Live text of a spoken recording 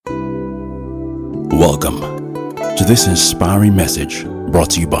Welcome to this inspiring message brought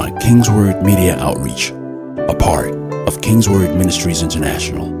to you by Kingsword Media Outreach, a part of Kingsword Ministries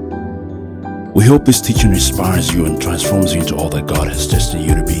International. We hope this teaching inspires you and transforms you into all that God has destined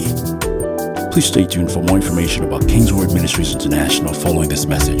you to be. Please stay tuned for more information about Kingsword Ministries International following this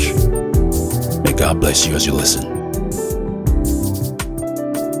message. May God bless you as you listen.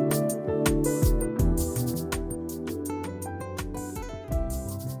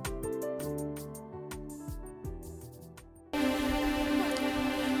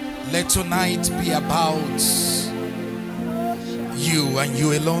 Let tonight be about you and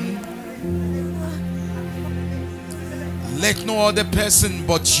you alone. Let no other person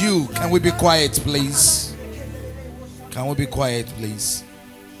but you. Can we be quiet, please? Can we be quiet, please?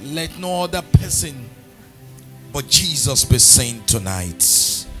 Let no other person but Jesus be seen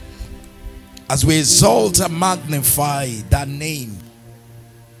tonight. As we exalt and magnify that name,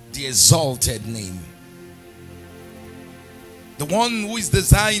 the exalted name, the one who is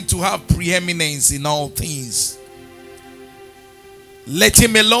designed to have preeminence in all things. Let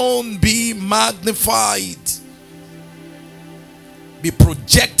him alone be magnified, be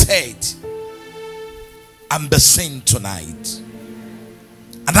projected, and be seen tonight.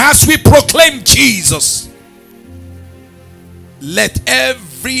 And as we proclaim Jesus, let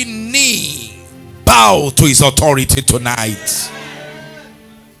every knee bow to his authority tonight.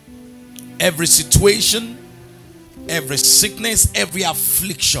 Every situation, every sickness, every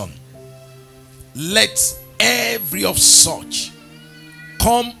affliction, let every of such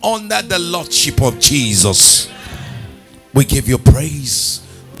come under the lordship of Jesus. We give you praise.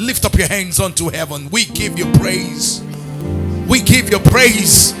 Lift up your hands unto heaven. We give you praise. We give you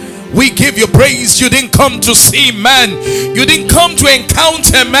praise. We give you praise. You didn't come to see man. You didn't come to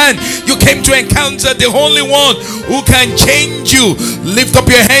encounter man. You came to encounter the only one who can change you. Lift up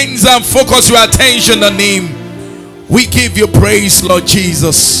your hands and focus your attention on him. We give you praise, Lord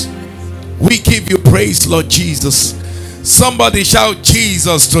Jesus. We give you praise, Lord Jesus. Somebody shout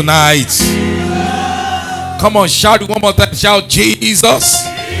Jesus tonight. Come on, shout one more time. Shout Jesus.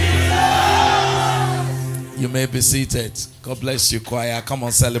 You may be seated. God bless you, choir. Come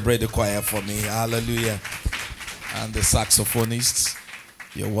on, celebrate the choir for me. Hallelujah. And the saxophonists,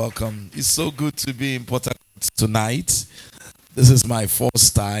 you're welcome. It's so good to be in Port Harcourt tonight. This is my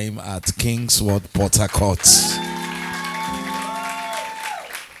first time at Kingsword Port Harcourt.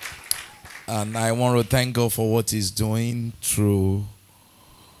 And I want to thank God for what he's doing through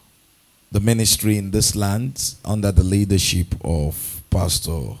the ministry in this land under the leadership of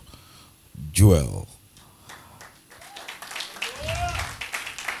Pastor Joel.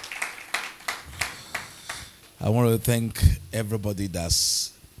 I want to thank everybody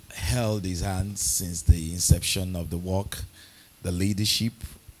that's held his hand since the inception of the work, the leadership,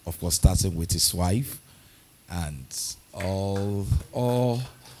 of course, starting with his wife, and all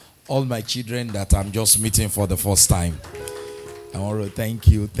my children that I'm just meeting for the first time. I want to thank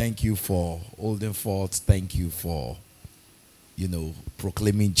you for holding forth. Thank you for,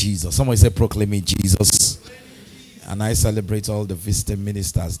 proclaiming Jesus. Somebody say proclaiming Jesus. And I celebrate all the visiting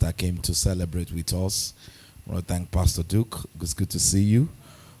ministers that came to celebrate with us. I want to thank Pastor Duke. It's good to see you.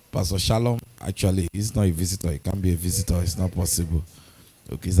 Pastor Shalom, actually, he's not a visitor. He can't be a visitor. It's not possible.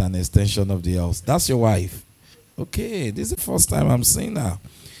 Okay, he's an extension of the house. That's your wife. Okay, this is the first time I'm seeing her.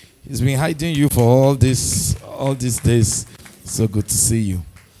 He's been hiding you for all these days. So good to see you.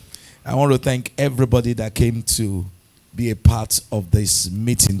 I want to thank everybody that came to be a part of this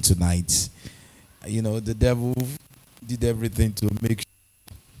meeting tonight. The devil did everything to make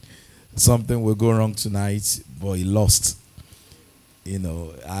sure something will go wrong tonight, but he lost.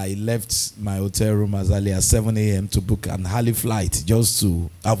 I left my hotel room as early as 7 a.m. to book an early flight just to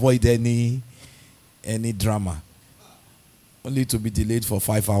avoid any drama. Only to be delayed for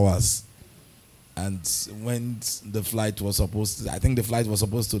 5 hours. And when the flight was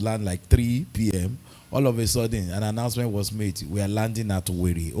supposed to land like 3 p.m., all of a sudden an announcement was made. We are landing at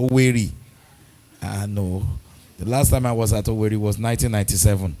Owerri. No. The last time I was at Owerri was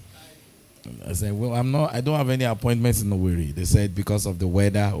 1997. I said, well, I don't have any appointments in Owerri. They said because of the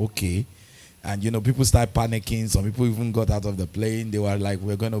weather, okay. And people start panicking. Some people even got out of the plane. They were like,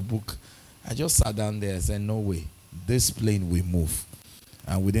 we're going to book. I just sat down there and said, no way. This plane will move.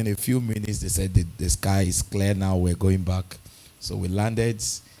 And within a few minutes, they said the sky is clear now. We're going back. So we landed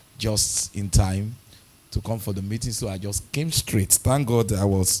just in time to come for the meeting. So I just came straight. Thank God I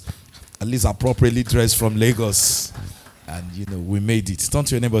was at least appropriately dressed from Lagos. And, we made it. Turn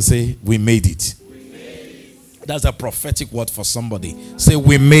to your neighbor, say, we made it. We made it. That's a prophetic word for somebody. Say,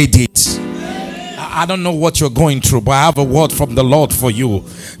 we made it. I don't know what you're going through, but I have a word from the Lord for you.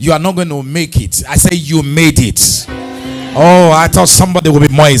 You are not going to make it. I say you made it. Oh, I thought somebody would be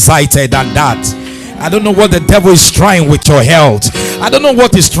more excited than that. I don't know what the devil is trying with your health. I don't know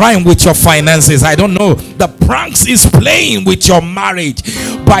what he's trying with your finances. I don't know the pranks he's playing with your marriage.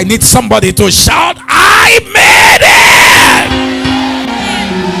 But I need somebody to shout, I made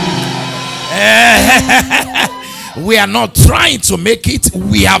it. We are not trying to make it.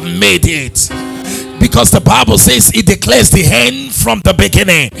 We have made it. Because the Bible says it declares the end from the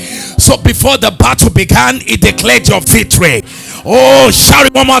beginning. So before the battle began, it declared your victory. Oh, shout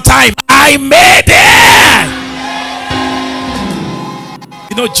it one more time. I made it.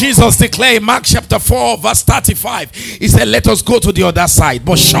 You know, Jesus declared in Mark chapter 4 verse 35, he said, let us go to the other side.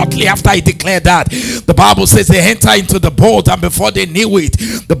 But shortly after he declared that, the Bible says they enter into the boat, and before they knew it,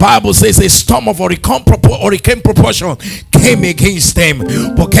 the Bible says a storm of hurricane proportion came against them.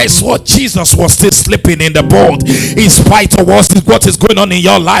 But guess what? Jesus was still sleeping in the boat in spite of what is going on in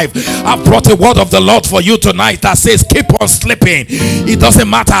your life. I've brought a word of the Lord for you tonight that says keep on sleeping. It doesn't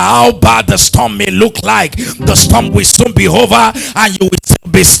matter how bad the storm may look like, the storm will soon be over and you will still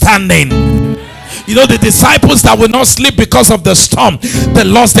be standing. You know, the disciples that will not sleep because of the storm, they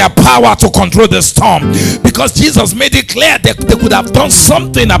lost their power to control the storm, because Jesus made it clear that they could have done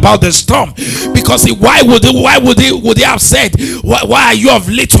something about the storm. Because why would they have said, why are you of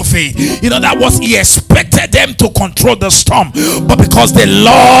little faith? You know, that was, he expected them to control the storm, but because they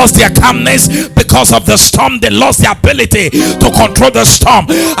lost their calmness because of the storm, they lost their ability to control the storm.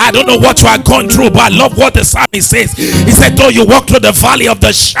 I don't know what you are going through, but I love what the psalmist says. He said, though you walk through the valley of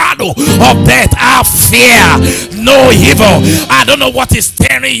the shadow of death, I fear no evil. I don't know what is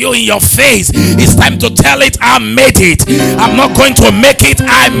staring you in your face. It's time to tell it, I made it. I'm not going to make it,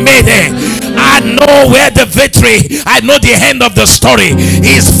 I made it. I know where the victory, I know the end of the story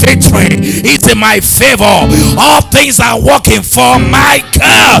is victory. It's in my favor. All things are working for my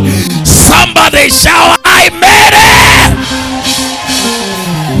good. Somebody shout, I made it.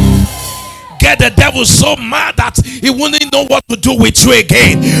 Get the devil so mad that he wouldn't know what to do with you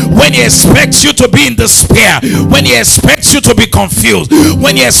again. When he expects you to be in despair, when he expects you to be confused,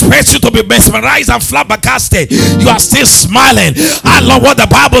 when he expects you to be mesmerized and flabbergasted, you are still smiling. I love what the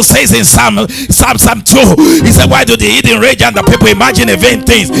Bible says in Psalm 2. He said, why do the heathen rage and the people imagine vain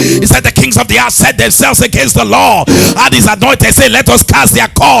things? He said, the kings of the earth set themselves against the Lord, and his anointed say, let us cast their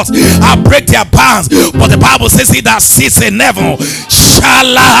cords and break their bands. But the Bible says, he that sits in heaven shall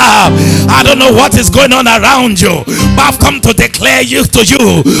laugh. I don't know what is going on around you, but I've come to declare to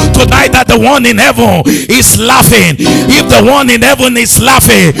you tonight that the one in heaven is laughing. If the one in heaven is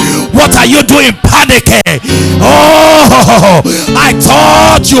laughing, what are you doing panicking? Oh, I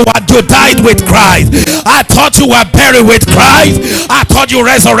thought you died with Christ. I thought you were buried with Christ. I thought you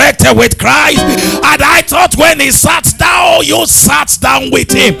resurrected with Christ. And I thought when he sat down, you sat down with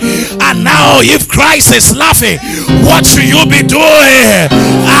him. And now if Christ is laughing, what should you be doing?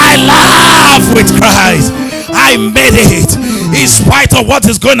 I laugh with Christ. I made it. In spite of what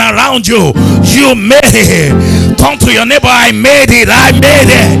is going around you, you made it. Turn to your neighbor, I made it. I made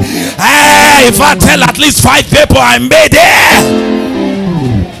it. Hey, if I tell at least 5 people, I made it.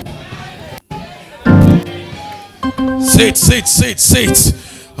 Sit.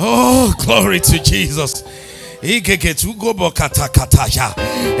 Oh, glory to Jesus. I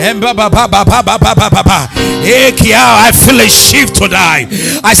feel a shift tonight.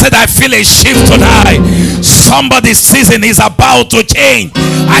 I said I feel a shift tonight. Somebody's season is about to change.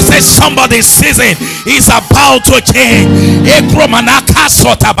 I said somebody's season is about to change.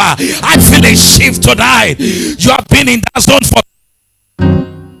 I feel a shift tonight. You have been in that zone for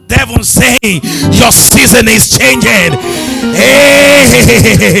devil saying your season is changing.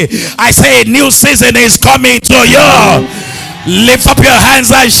 Hey, I say a new season is coming to you. Lift up your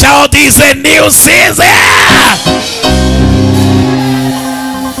hands and shout, it's a new season.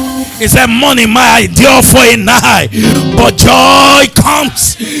 He said, money might endure for a night, but joy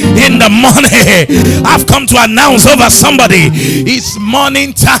comes in the morning. I've come to announce over somebody, it's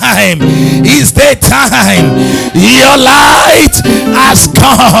morning time, it's daytime. Your light has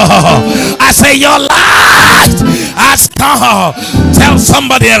come. I say your light has come. Tell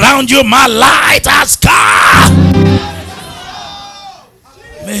somebody around you, my light has come.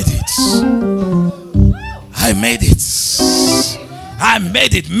 Made it. I made it. I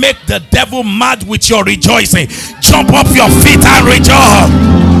made it. Make the devil mad with your rejoicing. Jump up your feet and rejoice.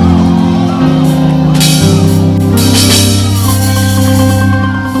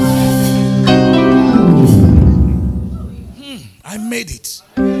 I made it.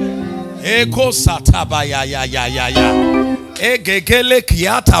 Eko sataba ya. Egegele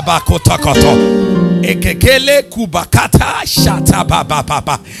kiata bakotakoto. Ekekele kubakata shata baba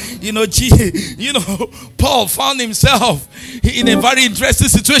baba. Paul found himself in a very interesting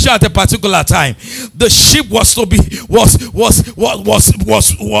situation at a particular time. The ship was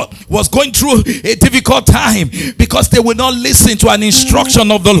going through a difficult time because they would not listen to an instruction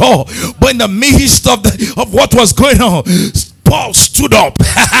of the Lord. But in the midst of what was going on, Paul stood up.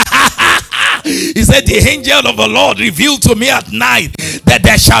 He said, the angel of the Lord revealed to me at night that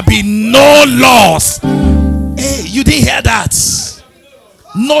there shall be no loss. Hey, you didn't hear that?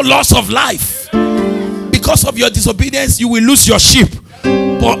 No loss of life. Because of your disobedience, you will lose your sheep.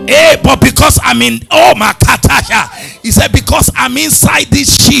 But because I'm in, he said, because I'm inside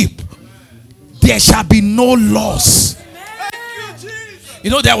this sheep, there shall be no loss.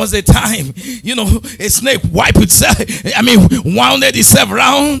 There was a time, a snake wounded itself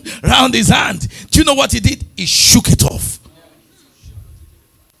round his hand. Do you know what he did? He shook it off.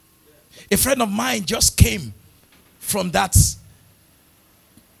 A friend of mine just came from that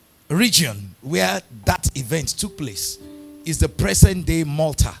region where that event took place. It's the present day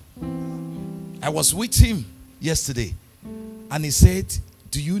Malta. I was with him yesterday, and he said,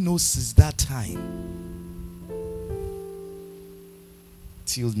 do you know since that time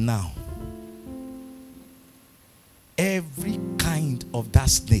till now, every kind of that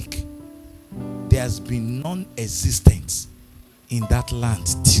snake, there has been non-existence in that land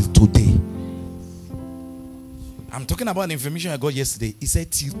till today. I'm talking about the information I got yesterday. He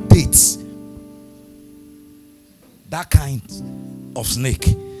said till date, that kind of snake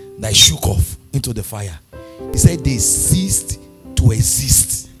that shook off into the fire, he said they ceased to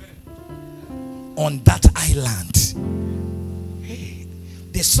exist on that island. Hey,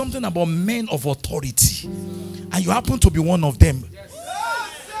 there's something about men of authority, and you happen to be one of them.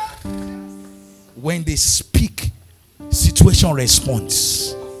 When they speak, situation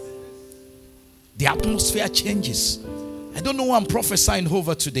responds. The atmosphere changes. I don't know who I'm prophesying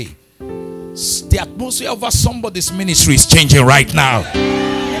over today. The atmosphere over somebody's ministry is changing right now.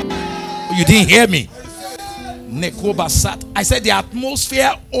 You didn't hear me. I said the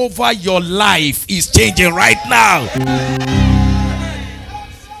atmosphere over your life is changing right now.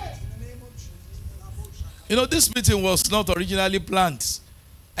 This meeting was not originally planned.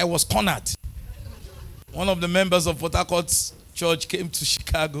 I was cornered. One of the members of Port Harcourt Church came to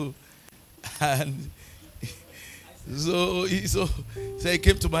Chicago, and so he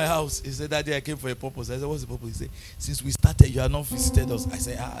came to my house. He said, Daddy, I came for a purpose. I said, what's the purpose? He said, since we started, you have not visited us. I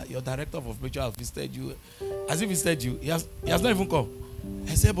said, your director of operation has visited you. Has he visited you? He has not even come.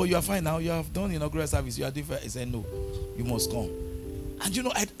 I said, but you are fine now. You have done inaugural service. You are different. He said, no, you must come. And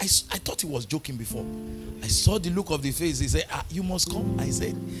I thought he was joking before. I saw the look of the face. He said, you must come. I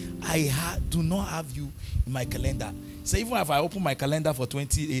said, I do not have you in my calendar. So even if I open my calendar for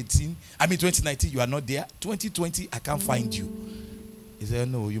 2019, you are not there. 2020, I can't find you. He said,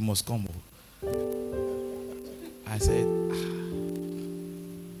 no, you must come. I said,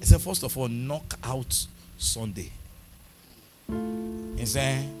 first of all, knock out Sunday. He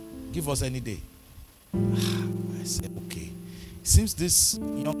said, give us any day. I said, okay. Since this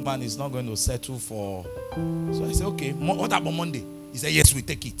young man is not going to settle for, so I said, okay, what about Monday? He said, yes, we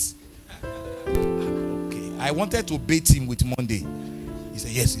take it. Okay, I wanted to bait him with Monday. He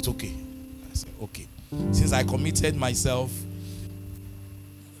said, yes, it's okay. I said, okay. Since I committed myself,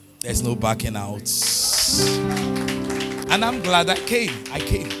 there's no backing out. And I'm glad I came.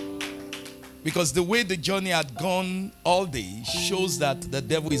 Because the way the journey had gone all day shows that the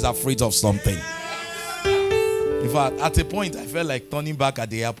devil is afraid of something. In fact, at a point, I felt like turning back at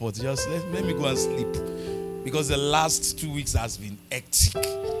the airport. Just let me go and sleep. Because the last 2 weeks has been hectic.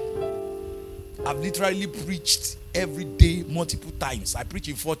 I've literally preached every day, multiple times. I preached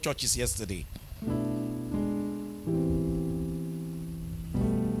in 4 churches yesterday.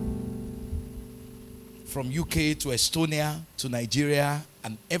 From UK to Estonia to Nigeria,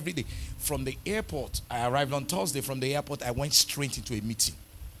 and every day. From the airport, I arrived on Thursday. From the airport, I went straight into a meeting.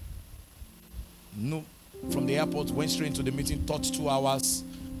 From the airport, went straight into the meeting, taught 2 hours.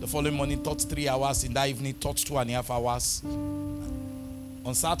 The following morning, taught 3 hours. In the evening, taught 2.5 hours.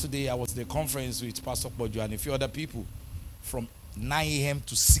 On Saturday, I was at the conference with Pastor Bojo and a few other people from 9 a.m.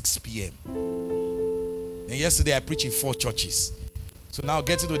 to 6 p.m. And yesterday, I preached in 4 churches. So now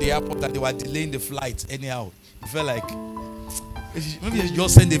getting to the airport and they were delaying the flight anyhow. It felt like, maybe I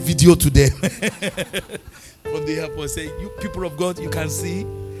just send a video to them from the airport saying, you people of God, you can see,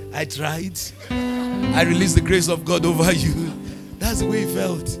 I tried. I released the grace of God over you. That's the way it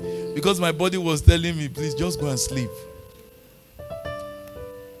felt. Because my body was telling me, please just go and sleep.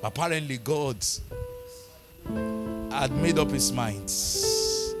 Apparently God had made up his mind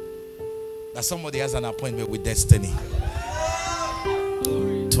that somebody has an appointment with destiny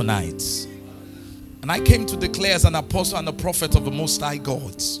tonight. And I came to declare as an apostle and a prophet of the Most High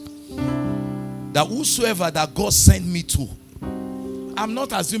God that whosoever that God sent me to, I'm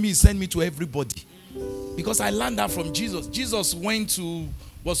not assuming he sent me to everybody, because I learned that from Jesus. Jesus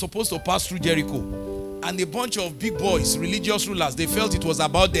was supposed to pass through Jericho, and a bunch of big boys, religious rulers, they felt it was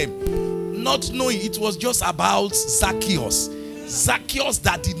about them, not knowing it was just about Zacchaeus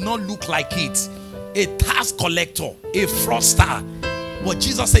that did not look like it, a tax collector, a fraudster. But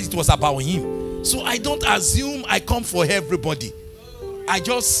Jesus said it was about him. So I don't assume I come for everybody. I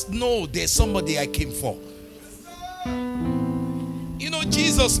just know there's somebody I came for. You know,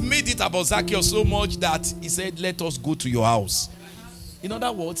 Jesus made it about Zacchaeus so much that he said, let us go to your house. In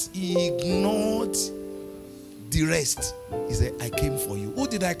other words, he ignored the rest. He said, I came for you. Who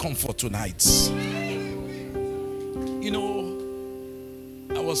did I come for tonight? You know,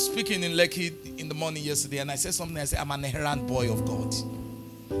 I was speaking in Lekki in the morning yesterday, and I said something. I said, I'm an errand boy of God.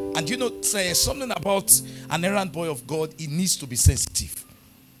 And you know, say something about an errand boy of God, he needs to be sensitive.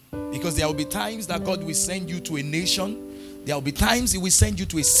 Because there will be times that God will send you to a nation. There will be times he will send you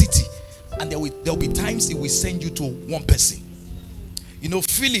to a city. And there will be times he will send you to one person. You know,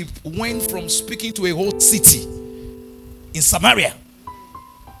 Philip went from speaking to a whole city in Samaria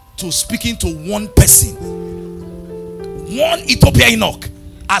to speaking to one person. One Ethiopian eunuch.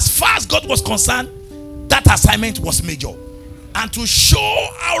 As far as God was concerned, that assignment was major. And to show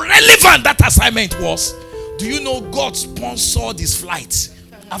how relevant that assignment was, do you know God sponsored his flight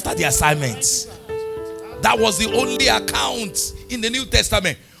after the assignment? That was the only account in the New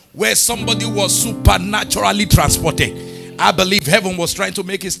Testament where somebody was supernaturally transported. I believe heaven was trying to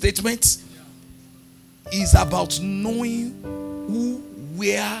make a statement. It's about knowing who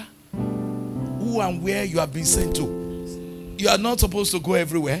and where you have been sent to. You are not supposed to go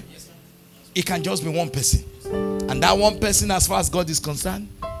everywhere. It can just be one person. And that one person, as far as God is concerned,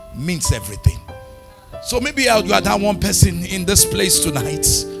 means everything. So maybe you are that one person in this place tonight.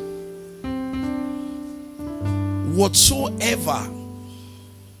 Whatsoever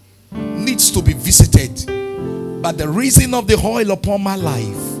needs to be visited, but the reason of the oil upon my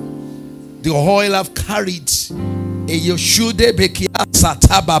life, the oil I've carried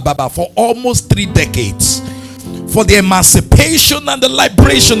for almost 3 decades, for the emancipation and the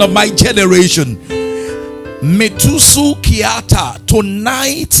liberation of my generation. Metusu Kiata,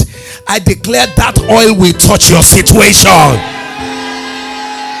 tonight I declare that oil will touch your situation.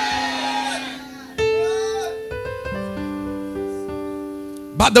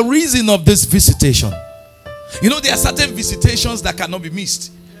 But the reason of this visitation, you know, there are certain visitations that cannot be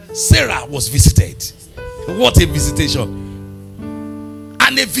missed. Sarah was visited. What a visitation.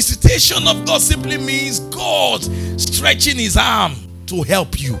 And a visitation of God simply means God stretching his arm to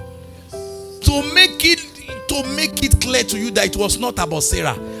help you, to make it clear to you that it was not about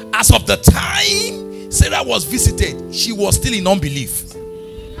Sarah. As of the time Sarah was visited, she was still in unbelief.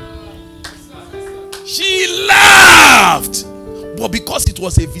 She laughed. But because it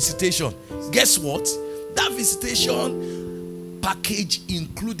was a visitation, guess what? That visitation package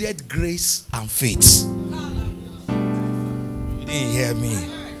included grace and faith. You didn't hear me.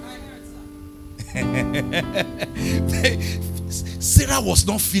 Sarah was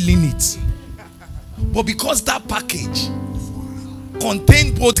not feeling it. But because that package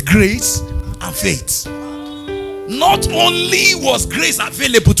contained both grace and faith, not only was grace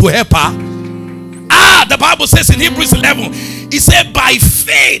available to help her, the Bible says in Hebrews 11, it said, by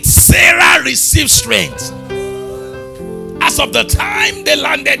faith Sarah received strength. As of the time they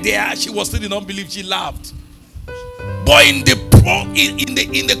landed there, she was still in unbelief. She laughed. But in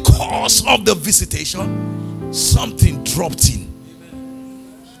the course of the visitation, something dropped in.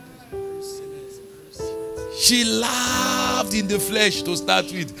 She laughed in the flesh to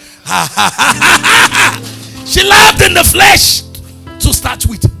start with. She laughed in the flesh to start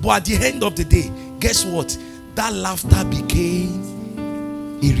with. But at the end of the day, guess what? That laughter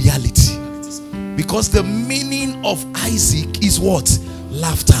became a reality. Because the meaning of Isaac is what?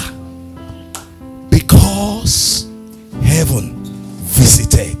 Laughter. Because heaven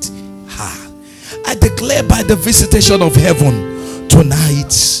visited her. I declare by the visitation of heaven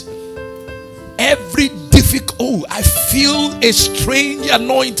tonight, every I feel a strange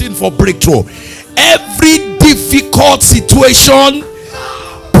anointing for breakthrough. Every difficult situation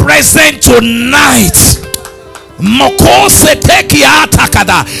present tonight,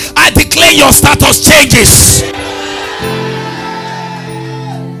 I declare your status changes.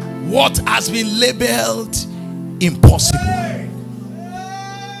 What has been labeled impossible,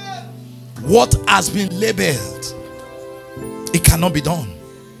 what has been labeled it cannot be done,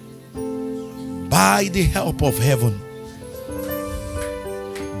 By the help of heaven,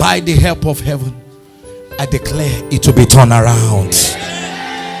 by the help of heaven, I declare it to be turned around.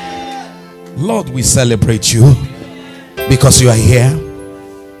 Lord, we celebrate you because you are here.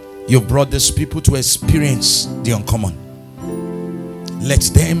 You've brought these people to experience the uncommon. Let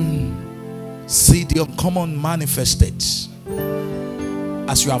them see the uncommon manifested.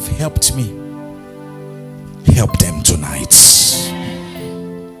 As you have helped me, help them tonight.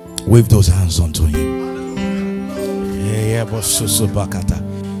 Wave those hands unto him.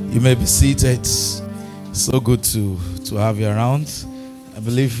 You may be seated. So good to have you around. I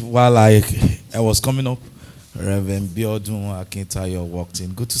believe while I was coming up, Reverend Biodun Akintayo walked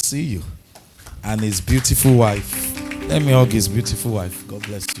in. Good to see you. And his beautiful wife. Let me hug his beautiful wife. God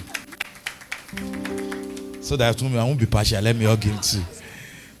bless you. So that I told me I won't be partial. Let me hug him too.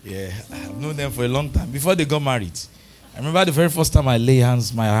 Yeah, I've known them for a long time. Before they got married. I remember the very first time I lay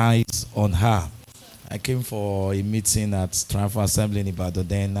my eyes on her. I came for a meeting at Triumphal Assembly in Ibadan.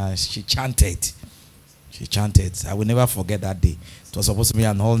 Then she chanted. She chanted. I will never forget that day. It was supposed to be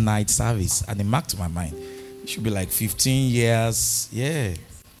an all-night service. And it marked my mind. It should be like 15 years. Yeah.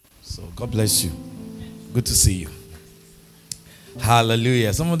 So God bless you. Good to see you.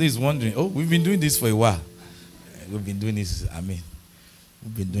 Hallelujah. Somebody is wondering, oh, we've been doing this for a while. We've been doing this,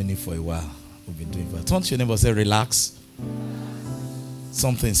 we've been doing it for a while. We've been doing it. Turn to your neighbor and say, relax.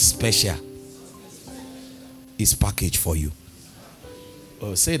 Something special is packaged for you.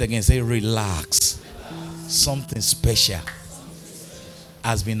 Oh, say it again. Say, relax. Something special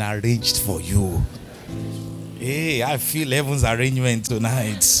has been arranged for you. Hey, I feel heaven's arrangement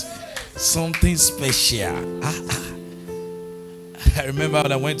tonight. Something special. I remember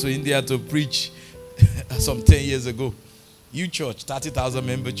when I went to India to preach some 10 years ago. Youth church, 30,000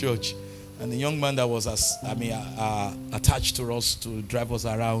 member church. And the young man that was attached to us to drive us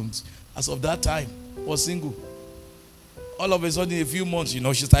around, as of that time, was single. All of a sudden, in a few months,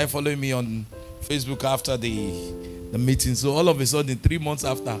 she started following me on Facebook after the meeting. So all of a sudden, 3 months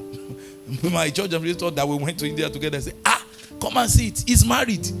after, my church and thought that we went to India together. I said, come and see it. He's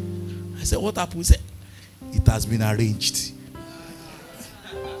married. I said, what happened? He said, it has been arranged.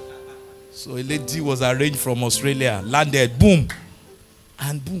 So a lady was arranged from Australia, landed, boom,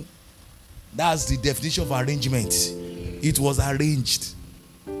 and boom. That's the definition of arrangement. It was arranged.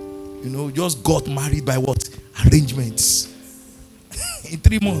 Just got married by what? Arrangements. In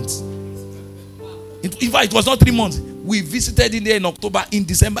 3 months. In fact, it was not 3 months. We visited India in October. In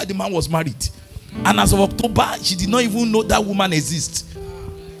December, the man was married. And as of October, she did not even know that woman exists.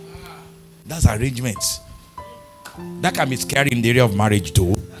 That's arrangement. That can be scary in the area of marriage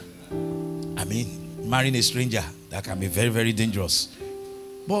too. Marrying a stranger, that can be very, very dangerous.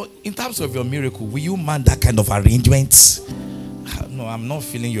 But in terms of your miracle, will you man that kind of arrangement? No, I'm not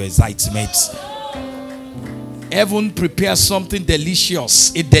feeling your excitement. Heaven prepares something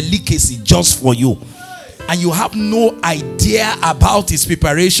delicious, a delicacy just for you. And you have no idea about its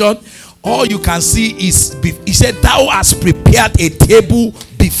preparation. All you can see is, he said, thou hast prepared a table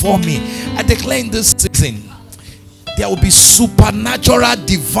before me. I declare in this season, there will be supernatural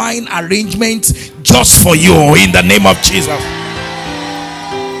divine arrangement just for you in the name of Jesus.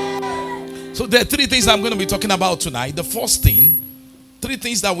 So there are 3 things I'm going to be talking about tonight. The first thing, 3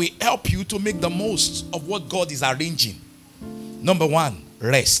 things that will help you to make the most of what God is arranging. Number 1,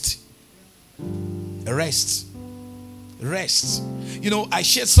 rest. Rest. Rest. I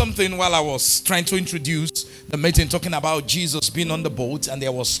shared something while I was trying to introduce the meeting, talking about Jesus being on the boat and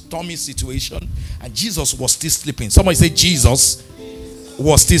there was stormy situation and Jesus was still sleeping. Somebody say Jesus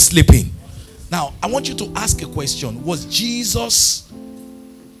was still sleeping. Now, I want you to ask a question. Was Jesus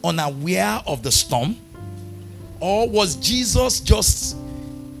unaware of the storm? Or was Jesus just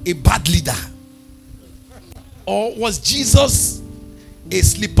a bad leader? Or was Jesus a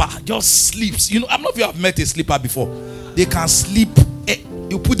sleeper? Just sleeps. I don't know if you have met a sleeper before. They can sleep.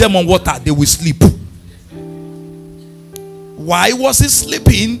 You put them on water, they will sleep. Why was he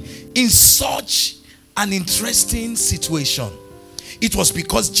sleeping in such an interesting situation? It was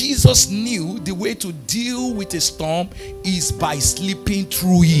because Jesus knew the way to deal with a storm is by sleeping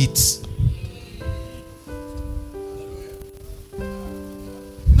through it.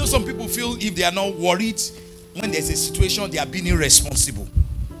 Some people feel if they are not worried, when there's a situation, they are being irresponsible.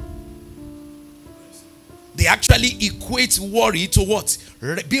 They actually equate worry to what?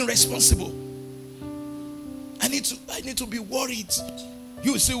 Being responsible. I need to be worried.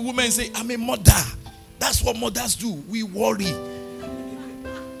 You see women say, I'm a mother. That's what mothers do. We worry.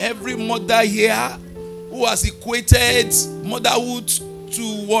 Every mother here who has equated motherhood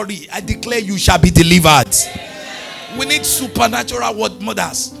to worry, I declare you shall be delivered. We need supernatural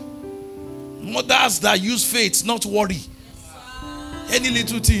mothers. Mothers that use faith, not worry. Any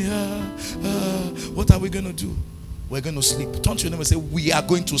little thing, what are we going to do? We're going to sleep. Turn to your neighbor and say, we are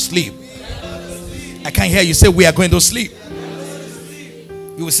going to sleep. I can't hear you say, we are going to sleep.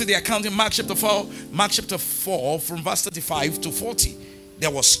 You will see the account in Mark chapter 4 from verse 35 to 40. There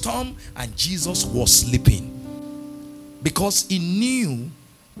was storm and Jesus was sleeping. Because he knew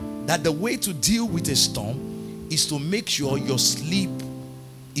that the way to deal with a storm is to make sure your sleep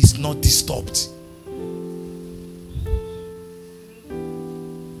is not disturbed.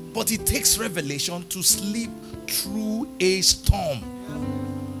 But it takes revelation to sleep through a storm.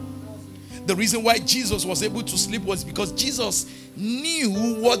 The reason why Jesus was able to sleep was because Jesus knew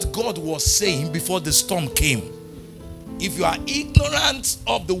what God was saying before the storm came. If you are ignorant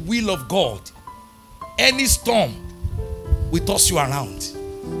of the will of God, any storm will toss you around.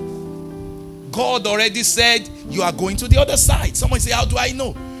 God already said you are going to the other side. Someone say, how do I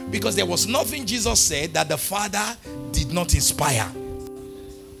know? Because there was nothing Jesus said that the Father did not inspire.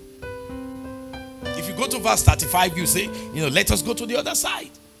 If you go to verse 35, you say, let us go to the other side.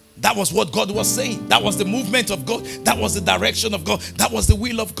 That was what God was saying. That was the movement of God. That was the direction of God. That was the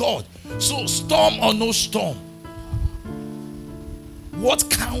will of God. So storm or no storm, what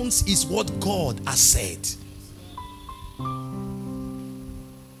counts is what God has said.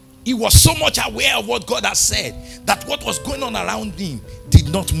 He was so much aware of what God has said that what was going on around him did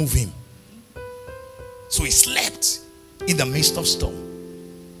not move him. So he slept in the midst of storm.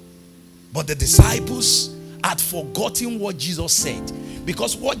 But the disciples had forgotten what Jesus said,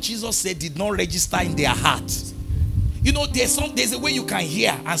 because what Jesus said did not register in their heart. There's a way you can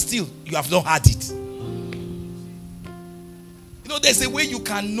hear and still you have not heard it. There's a way you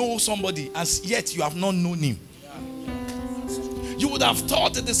can know somebody and yet you have not known him. You would have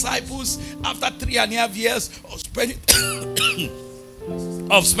thought the disciples, after 3.5 years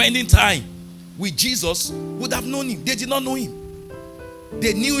of spending time with Jesus, would have known him. They did not know him.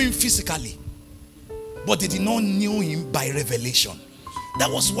 They knew him physically, but they did not know him by revelation. That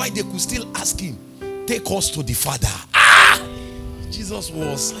was why they could still ask him, take us to the Father. Jesus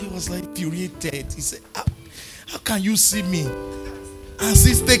was like infuriated. He said, how can you see me and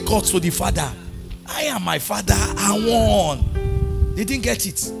say, take us to the Father? I am my Father and one. They didn't get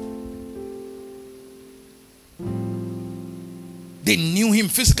it. They knew him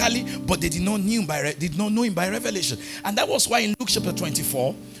physically, but they did not know him by revelation. And that was why in Luke chapter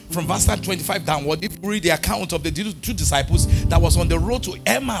 24, from verse 25 downward, if you read the account of the two disciples that was on the road to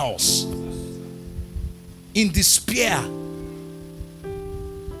Emmaus in despair,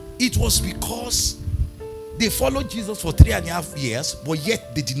 it was because they followed Jesus for 3.5 years, but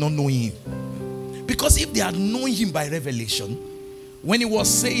yet they did not know him. Because if they had known him by revelation, when he was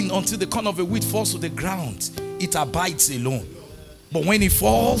saying, until the corn of a wheat falls to the ground, it abides alone. But when it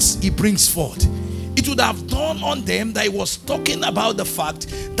falls, it brings forth. It would have dawned on them that he was talking about the fact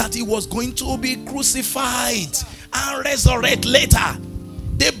that he was going to be crucified and resurrect later.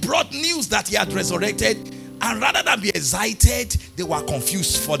 They brought news that he had resurrected, and rather than be excited, they were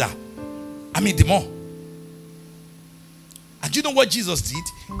confused further. The more. And you know what Jesus did?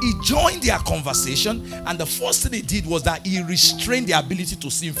 He joined their conversation, and the first thing he did was that he restrained their ability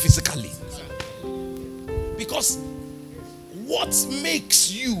to see him physically. Because what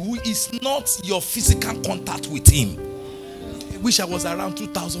makes you is not your physical contact with him. I wish I was around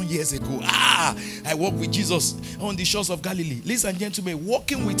 2,000 years ago. I walked with Jesus on the shores of Galilee. Ladies and gentlemen,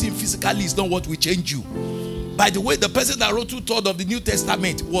 walking with him physically is not what will change you. By the way, the person that wrote 2/3 of the New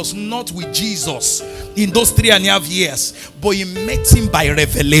Testament was not with Jesus in those 3.5 years, but he met him by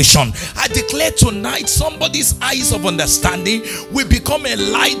revelation. I declare tonight, somebody's eyes of understanding will become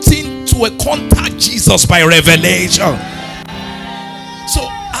enlightened to contact Jesus by revelation. So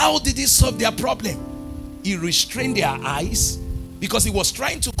how did he solve their problem? He restrained their eyes because he was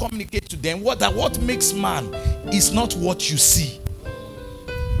trying to communicate to them what makes man is not what you see.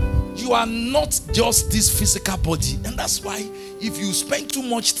 You are not just this physical body. And that's why if you spend too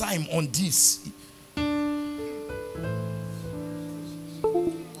much time on this,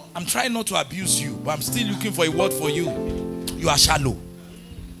 I'm trying not to abuse you, but I'm still looking for a word for you. You are shallow.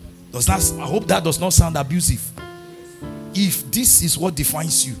 I hope that does not sound abusive. If this is what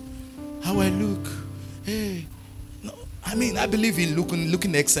defines you, how I look, I believe in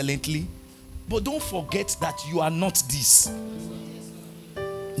looking excellently, but don't forget that you are not this.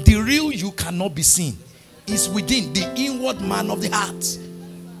 The real you cannot be seen is within the inward man of the heart.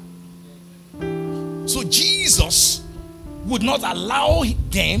 So Jesus would not allow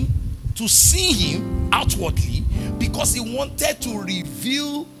them to see him outwardly because he wanted to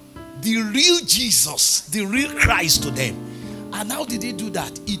reveal the real Jesus, the real Christ to them. And how did he do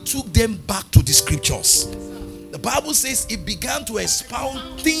that? He took them back to the scriptures. The Bible says he began to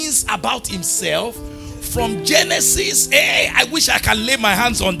expound things about himself from Genesis. Hey, I wish I can lay my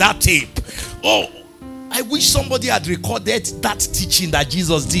hands on that tape. Oh, I wish somebody had recorded that teaching that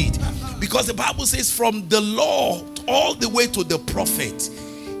Jesus did. Because the Bible says from the law all the way to the prophet,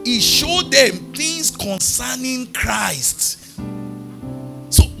 he showed them things concerning Christ.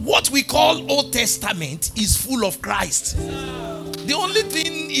 So what we call Old Testament is full of Christ. The only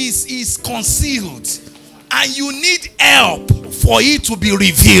thing is concealed, and you need help for it to be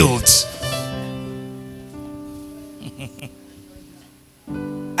revealed.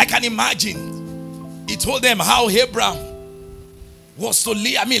 I can imagine he told them how Abraham was to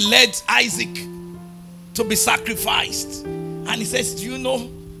led Isaac to be sacrificed. And he says, do you know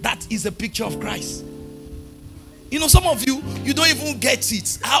that is a picture of Christ? You know, some of you don't even get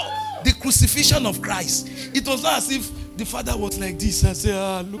it. How the crucifixion of Christ. It was not as if the father was like this and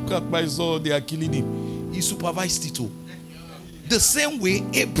said, look at my son, they are killing him. He supervised it all. The same way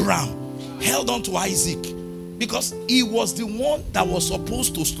Abraham held on to Isaac, because he was the one that was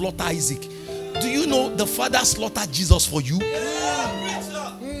supposed to slaughter Isaac. Do you know the father slaughtered Jesus for you? Go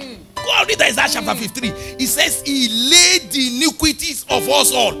and read Isaiah chapter 53. He says he laid the iniquities of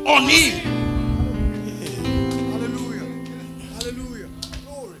us all on him.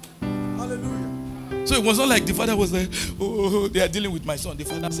 So it was not like the father was like, oh, they are dealing with my son. The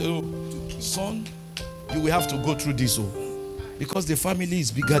father said, oh, son, you will have to go through this, because the family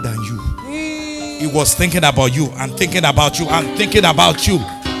is bigger than you. He was thinking about you and thinking about you and thinking about you,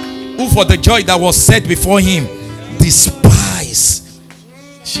 who for the joy that was set before him despised.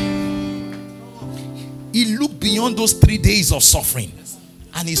 He looked beyond those 3 days of suffering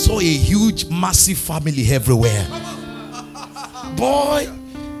and he saw a huge, massive family everywhere. Boy,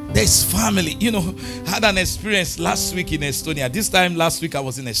 there's family. You know, I had an experience last week in Estonia. This time last week I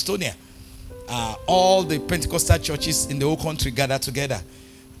was in Estonia. All the Pentecostal churches in the whole country gathered together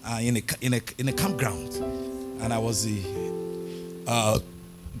in a campground. And I was the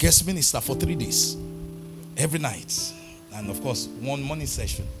guest minister for 3 days. Every night. And of course, one morning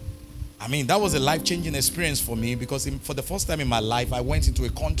session. I mean, that was a life-changing experience for me, because for the first time in my life, I went into a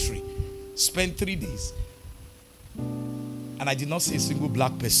country, spent 3 days, and I did not see a single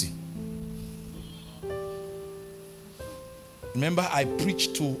black person. Remember, I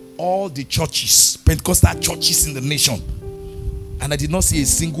preached to all the churches, Pentecostal churches in the nation, and I did not see a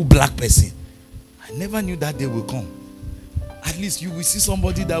single black person. I never knew that day will come. At least you will see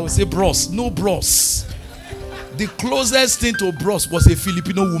somebody that will say, bros. No bros. The closest thing to bros was a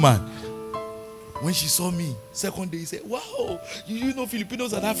Filipino woman. When she saw me, second day, she said, wow, you know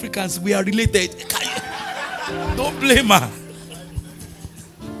Filipinos and Africans, we are related. Don't blame her.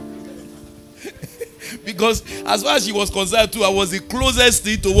 Because as far as she was concerned too, I was the closest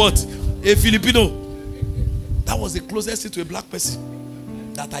thing to what? A Filipino. That was the closest thing to a black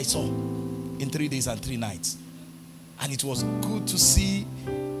person that I saw in 3 days and 3 nights. And it was good to see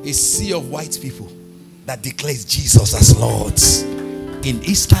a sea of white people that declares Jesus as Lord in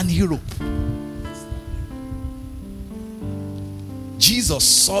Eastern Europe. Jesus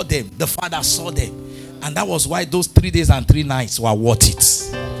saw them, the Father saw them, and that was why those 3 days and 3 nights were worth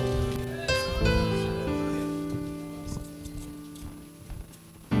it.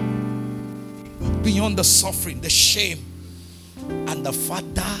 Beyond the suffering, the shame, and the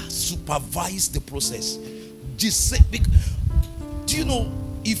Father supervised the process. Do you know,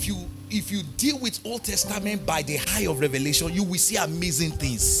 if you deal with Old Testament by the eye of revelation, you will see amazing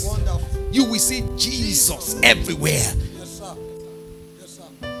things. Wonderful. You will see Jesus everywhere. Yes, sir. Yes, sir.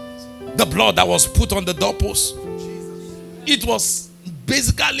 The blood that was put on the doorpost, it was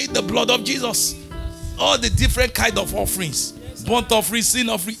basically the blood of Jesus. All the different kind of offerings, burnt offering, sin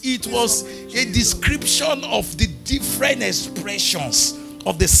offering, it was a description of the different expressions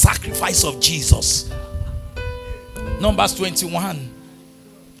of the sacrifice of Jesus. Numbers 21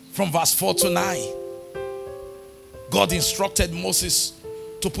 from verse 4 to 9. God instructed Moses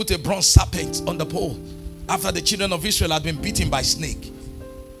to put a bronze serpent on the pole after the children of Israel had been beaten by snake.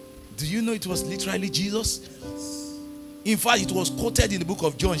 Do you know it was literally Jesus? In fact, it was quoted in the book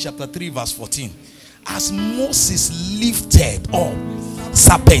of John chapter 3 verse 14. As Moses lifted up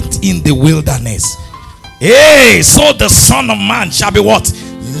serpent in the wilderness, hey, so the Son of Man shall be what?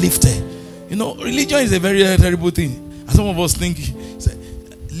 Lifted. You know, religion is a very terrible thing. And some of us think,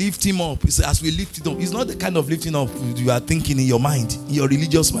 lift him up. He said, as we lift it up, it's not the kind of lifting up you are thinking in your mind, in your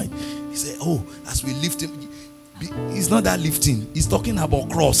religious mind. He said, oh, as we lift him, it's not that lifting. He's talking about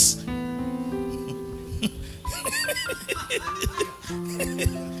cross.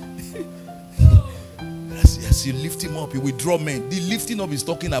 As you lift him up, he will draw men. The lifting up he's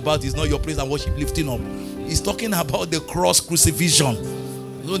talking about is not your praise and worship lifting up. He's talking about the cross crucifixion.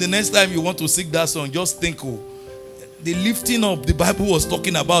 So the next time you want to sing that song, just think, the lifting up the Bible was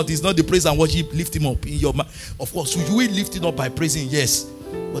talking about is not the praise and worship lift him up in your mind. Of course, you will lift him up by praising, yes.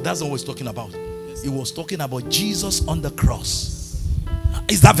 But that's not what he's talking about. He was talking about Jesus on the cross.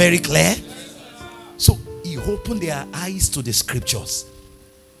 Is that very clear? So he opened their eyes to the scriptures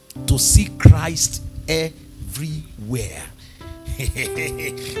to see Christ everywhere.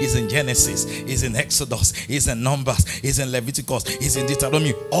 He's in Genesis, he's in Exodus, he's in Numbers, he's in Leviticus, he's in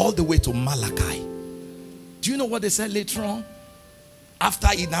Deuteronomy, all the way to Malachi. Do you know what they said later on? After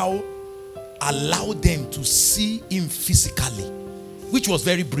he now allowed them to see him physically, which was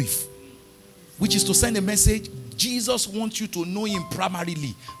very brief, which is to send a message. Jesus wants you to know him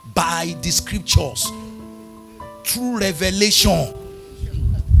primarily by the scriptures, through revelation.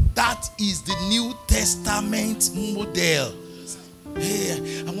 That is the New Testament model.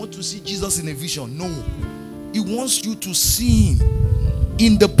 Hey, I want to see Jesus in a vision. No, he wants you to see him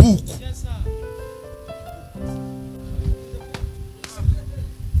in the book. Yes, sir.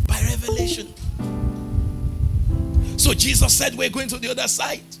 By revelation. So Jesus said, we're going to the other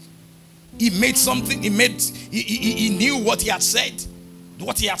side. He made something, he knew what he had said.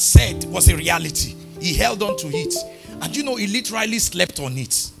 What he had said was a reality. He held on to it. And you know, he literally slept on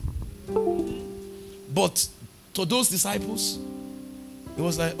it. But to those disciples, it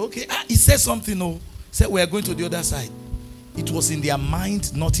was like, okay, he said something, no. He said, we are going to the other side. It was in their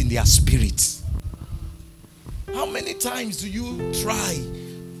mind, not in their spirit. How many times do you try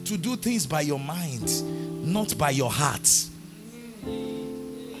to do things by your mind, not by your heart?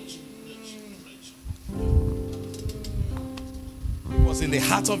 It was in the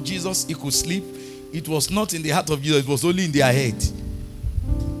heart of Jesus, he could sleep. It was not in the heart of Jesus, it was only in their head.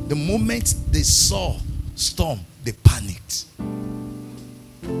 The moment they saw storm, they panicked.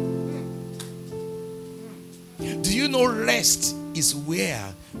 Do you know rest is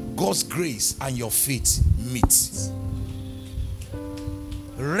where God's grace and your faith meet?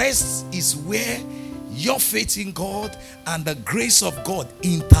 Rest is where your faith in God and the grace of God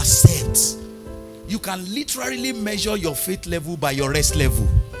intersect. You can literally measure your faith level by your rest level.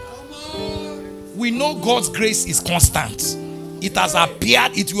 We know God's grace is constant. It has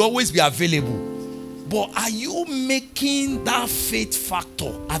appeared, it will always be available. But are you making that faith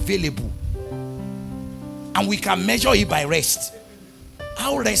factor available? And we can measure it by rest.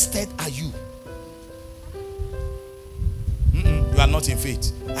 How rested are you? You are not in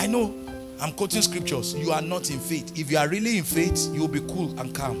faith. I know, I'm quoting scriptures. You are not in faith. If you are really in faith, you will be cool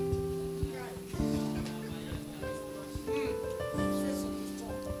and calm.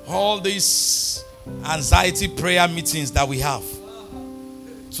 All these anxiety prayer meetings that we have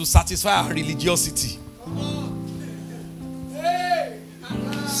to satisfy our religiosity.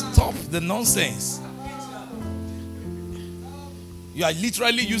 Stop the nonsense. You are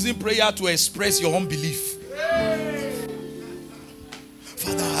literally using prayer to express your unbelief.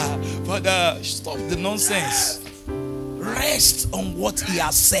 Father, stop the nonsense. Rest on what he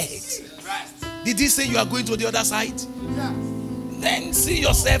has said. Did he say you are going to the other side? Then see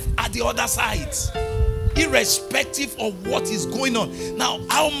yourself at the other side, irrespective of what is going on. Now,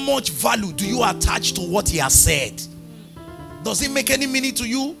 how much value do you attach to what he has said? Does it make any meaning to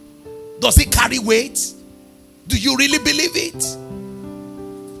you? Does it carry weight? Do you really believe it?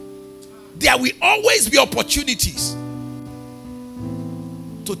 There will always be opportunities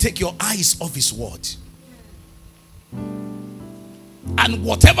to take your eyes off his word. And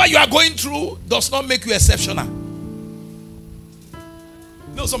whatever you are going through does not make you exceptional.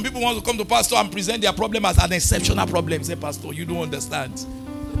 No, some people want to come to pastor and present their problem as an exceptional problem. Say, pastor, you don't understand.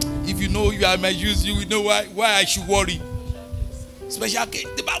 If you know you are my Jews, you will know why I should worry. Special case.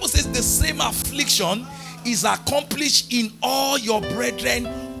 The Bible says the same affliction is accomplished in all your brethren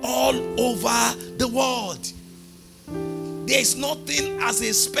all over the world. There is nothing as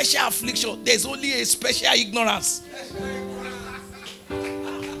a special affliction. There is only a special ignorance.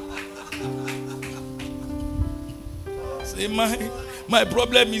 Say, my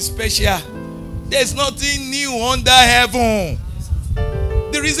problem is special. There's nothing new under heaven.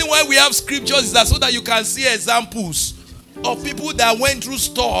 The reason why we have scriptures is that so that you can see examples of people that went through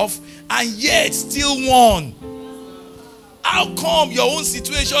stuff and yet still won. How come your own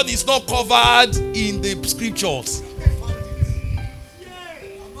situation is not covered in the scriptures?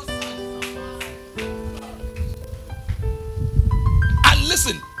 And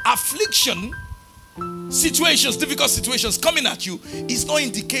listen, affliction, situations, difficult situations coming at you is not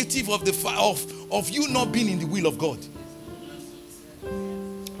indicative of the of you not being in the will of God.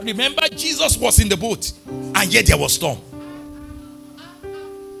 Remember, Jesus was in the boat, and yet there was storm.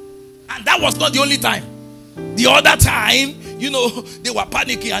 And that was not the only time. The other time, they were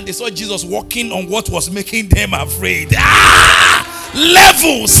panicking and they saw Jesus walking on what was making them afraid.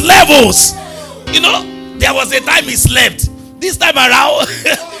 Levels. There was a time he slept. This time around,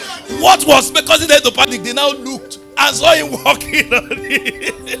 what was causing them to panic? They now looked and saw him walking on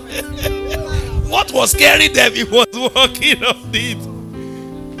it. What was scaring them? He was walking on it.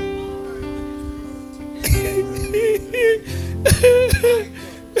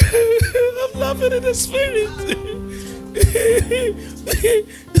 I'm laughing in the spirit.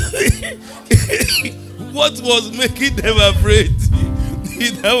 What was making them afraid?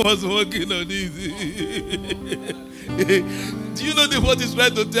 That was walking on it. Do you know what he's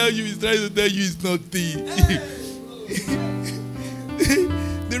trying to tell you? He's trying to tell you it's nothing.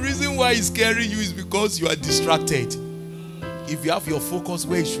 The reason why he's scaring you is because you are distracted. If you have your focus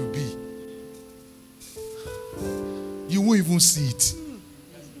where it should be, you won't even see it.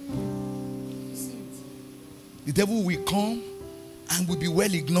 The devil will come and will be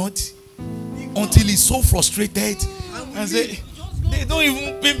well ignored until he's so frustrated and say, they don't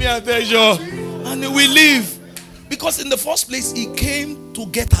even pay me attention, and he will leave. Because in the first place, he came to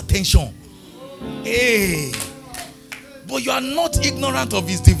get attention. Hey, but you are not ignorant of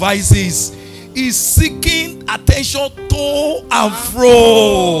his devices. He's seeking attention to and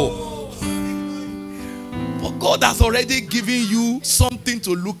fro. But God has already given you something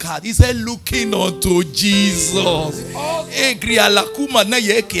to look at. He said, looking unto Jesus.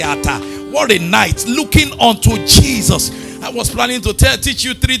 What a night. Looking unto Jesus. I was planning to teach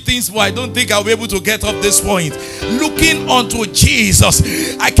you 3 things, but I don't think I'll be able to get up this point. Looking unto Jesus.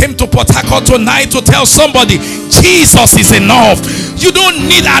 I came to Port Harcourt tonight to tell somebody, Jesus is enough. You don't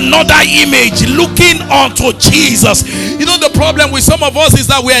need another image. Looking unto Jesus. The problem with some of us is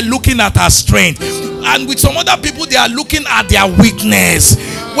that we are looking at our strength. And with some other people, they are looking at their weakness.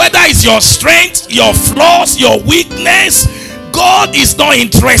 Whether it's your strength, your flaws, your weakness, God is not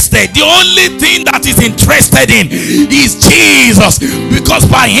interested. The only thing that is interested in is Jesus. Because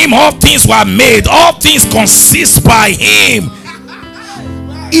by him all things were made. All things consist by him.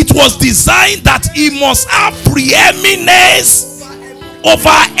 It was designed that he must have preeminence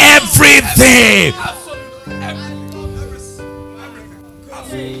over everything.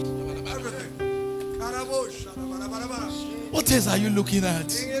 What else are you looking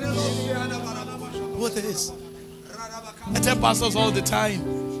at? What else? I tell pastors all the time,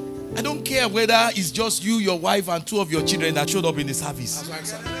 I don't care whether it's just you, your wife, and 2 of your children that showed up in the service.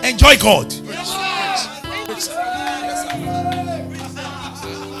 Enjoy God.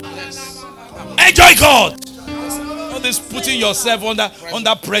 Enjoy God. Not this putting yourself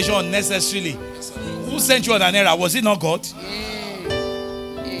under pressure unnecessarily. Who sent you on an error? Was it not God?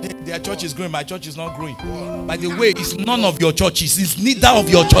 Their church is growing, my church is not growing. By the way, it's none of your churches. It's neither of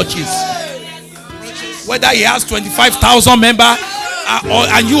your churches. Whether he has 25,000 members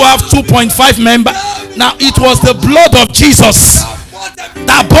and you have 2.5 members. Now, it was the blood of Jesus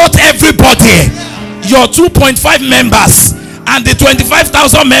that bought everybody. Your 2.5 members and the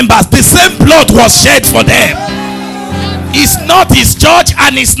 25,000 members, the same blood was shed for them. It's not his church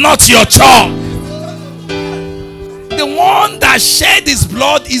and it's not your church. The one that shed his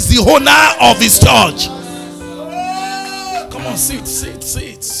blood is the owner of his church. Come on, sit.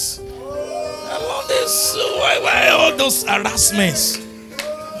 Why all those harassments?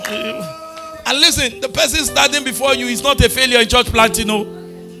 And listen, the person standing before you is not a failure in church planting. No,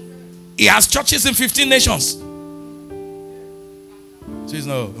 he has churches in 15 nations. So it's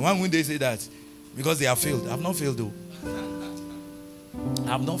no. Why would they say that? Because they have failed. I have not failed though. I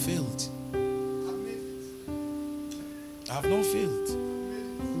have not failed. I have not failed.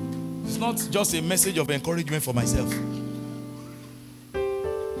 It's not just a message of encouragement for myself.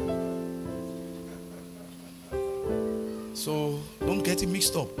 So don't get it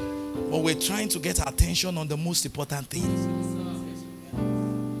mixed up. But we're trying to get attention on the most important things.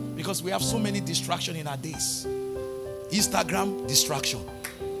 Because we have so many distractions in our days. Instagram, distraction.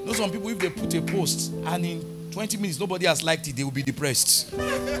 You know, some people, if they put a post and in 20 minutes nobody has liked it, they will be depressed.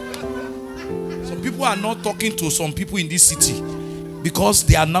 Some people are not talking to some people in this city because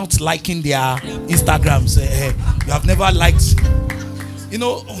they are not liking their Instagrams. You have never liked.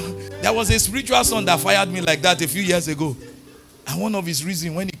 There was a spiritual son that fired me like that a few years ago. And one of his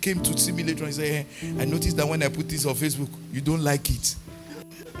reasons when he came to see me later, he said, I noticed that when I put this on Facebook, you don't like it.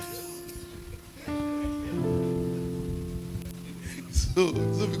 So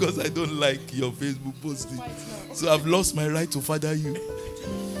because I don't like your Facebook posting, so I've lost my right to father you.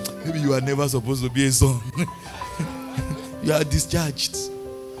 Maybe you are never supposed to be a son. You are discharged.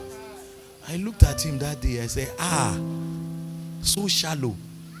 I looked at him that day. I said, so shallow.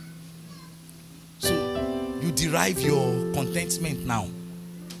 So you derive your contentment now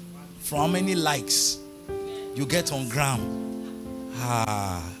from how many likes you get on gram.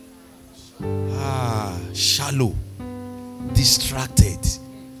 Shallow, distracted.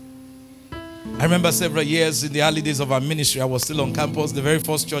 I remember several years in the early days of our ministry, I was still on campus, the very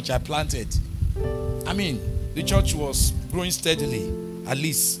first church I planted. I mean, the church was growing steadily. At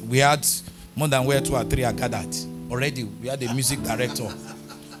least we had more than where 2 or 3 are gathered. Already, we had a music director.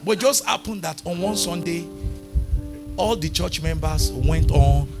 But it just happened that on one Sunday, all the church members went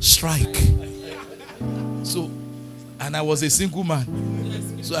on strike. So, and I was a single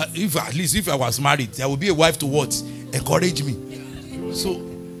man. So if I was married, there would be a wife to what? Encourage me. So,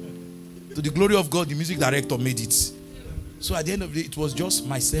 to the glory of God, the music director made it. So at the end of the day, it was just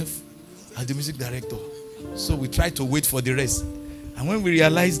myself as the music director. So we tried to wait for the rest. And when we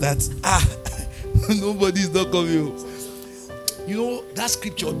realized that, nobody's not coming. You know, that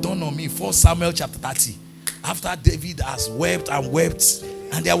scripture dawned on me, 1 Samuel chapter 30. After David has wept and wept,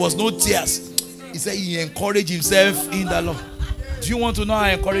 and there was no tears, he said he encouraged himself in the Lord. Do you want to know how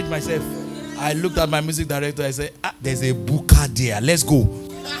I encourage myself? I looked at my music director. I said, there's a buka there. Let's go.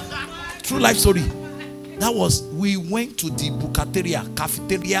 True life story. That was, we went to the bukateria,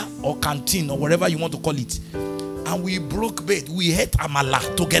 cafeteria or canteen or whatever you want to call it. And we broke bread. We ate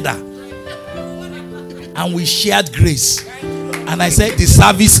amala together. And we shared grace. And I said, the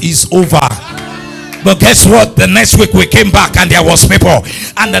service is over. But guess what? The next week we came back and there was people.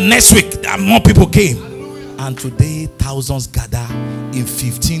 And the next week more people came. And today thousands gather in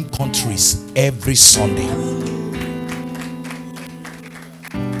 15 countries every Sunday.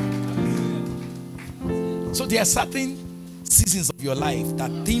 So there are certain seasons of your life that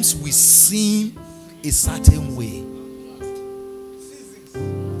things will seem a certain way.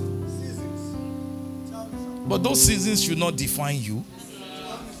 But those seasons should not define you.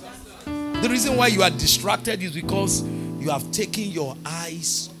 The reason why you are distracted is because you have taken your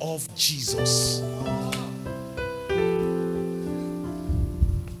eyes off Jesus.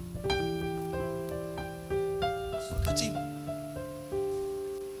 Look at him.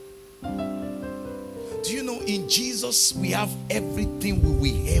 Do you know in Jesus we have everything we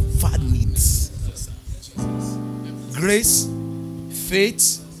will ever need? Grace,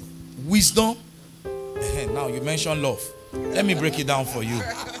 faith, wisdom. Now you mentioned love. Let me break it down for you.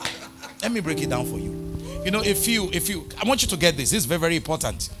 Let me break it down for you. You know, if you, I want you to get this. This is very, very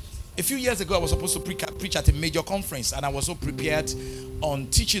important. A few years ago, I was supposed to preach at a major conference, and I was so prepared on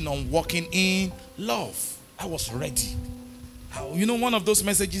teaching on walking in love. I was ready. You know, one of those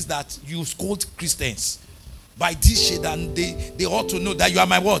messages that you scold Christians by this shade, and they ought to know that you are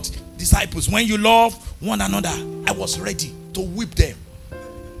my what? Disciples. When you love one another, I was ready to whip them.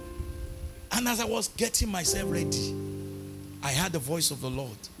 And as I was getting myself ready, I heard the voice of the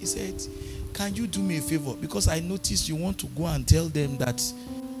Lord. He said, can you do me a favor? Because I noticed you want to go and tell them that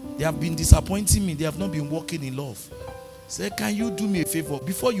they have been disappointing me. They have not been walking in love. He said, can you do me a favor?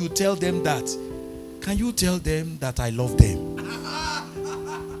 Before you tell them that, can you tell them that I love them?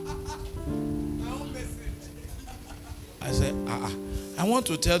 I said, I want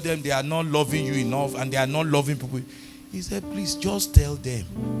to tell them they are not loving you enough and they are not loving people. He said, please just tell them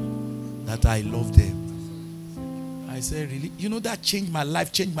that I love them. I said, really? You know, that changed my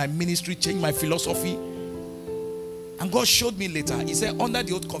life, changed my ministry, changed my philosophy. And God showed me later. He said, under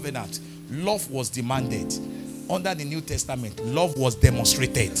the old covenant, love was demanded. Under the New Testament, love was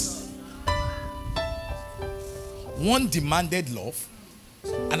demonstrated. One demanded love,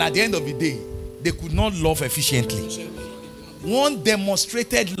 and at the end of the day, they could not love efficiently. One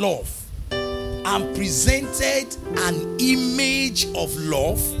demonstrated love and presented an image of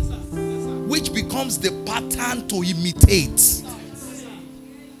love, which becomes the pattern to imitate.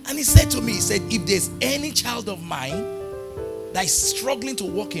 And he said to me, he said, if there's any child of mine that is struggling to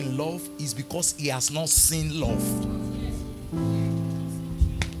walk in love, is because he has not seen love.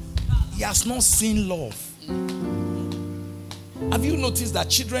 He has not seen love. Have you noticed that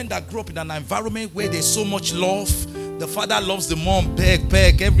children that grow up in an environment where there's so much love, the father loves the mom,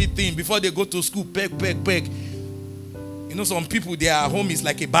 peck, everything. Before they go to school, peck. You know, some people, their home is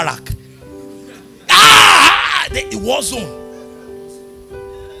like a barrack. The war zone.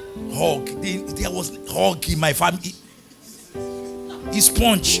 Hug. There was hug in my family. He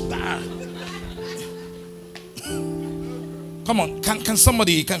sponge. Come on, can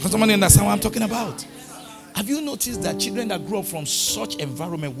somebody understand what I'm talking about? Have you noticed that children that grow up from such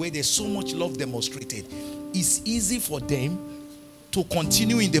environment where there's so much love demonstrated, it's easy for them to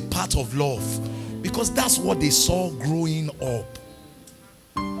continue in the path of love because that's what they saw growing up.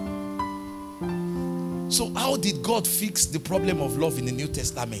 So how did God fix the problem of love in the New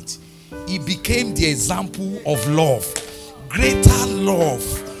Testament? He became the example of love. Greater love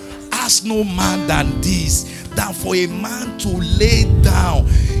has no man than this, than for a man to lay down.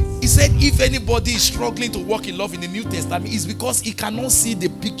 He said if anybody is struggling to walk in love in the New Testament, it's because he cannot see the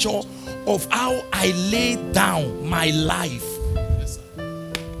picture of how I lay down my life. Yes, sir.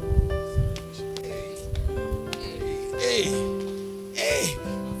 Hey,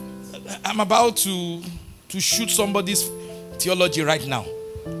 I'm about to shoot somebody's theology right now.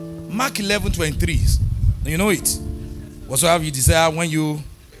 Mark 11:23. You know it. Whatsoever you desire when you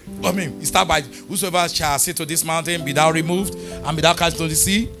start by whosoever shall say to this mountain, be thou removed, and be thou cast into the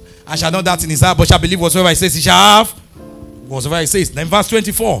sea, and shall not doubt in his heart, but shall believe whatsoever he says he shall have. Whatsoever he says. Then verse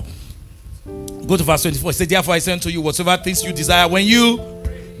 24. Go to verse 24. It says, therefore I say unto you, whatsoever things you desire when you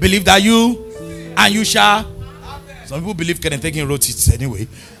believe that you, and you shall. Some people believe Kenneth Hagin wrote it anyway.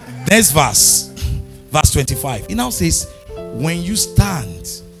 Next verse. Verse 25. It now says, when you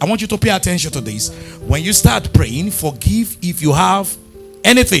stand, I want you to pay attention to this. When you start praying, forgive if you have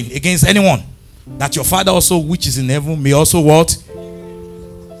anything against anyone, that your Father also which is in heaven may also what?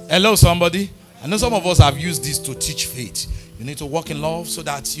 Hello, somebody. I know some of us have used this to teach faith. You need to walk in love so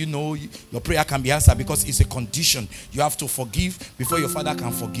that you know your prayer can be answered, because it's a condition. You have to forgive before your Father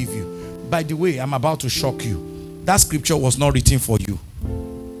can forgive you. By the way, I'm about to shock you. That scripture was not written for you.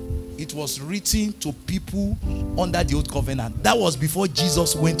 It was written to people under the old covenant. That was before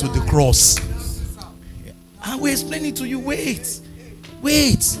Jesus went to the cross. And we're explaining to you, wait.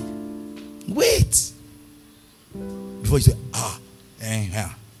 Before you say,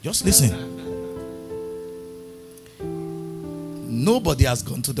 just listen. Nobody has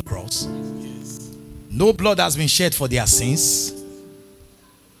gone to the cross. No blood has been shed for their sins.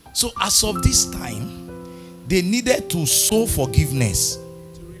 So as of this time, they needed to sow forgiveness,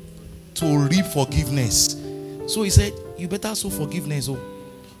 to reap forgiveness. So he said, you better sow forgiveness,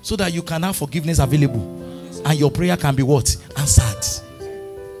 so that you can have forgiveness available, and your prayer can be what? Answered.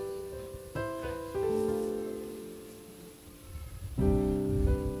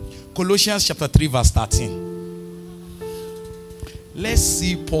 Colossians chapter 3 verse 13. Let's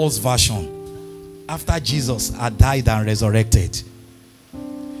see Paul's version after Jesus had died and resurrected.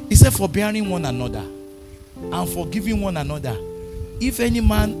 He said, forbearing one another and forgiving one another, if any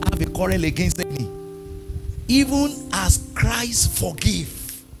man have a quarrel against any, even as Christ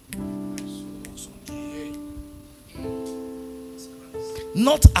forgave.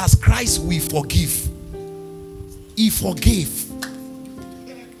 Not as Christ we forgive. He forgave.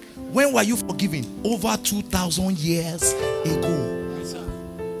 When were you forgiven? Over 2,000 years ago.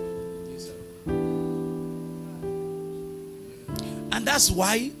 And that's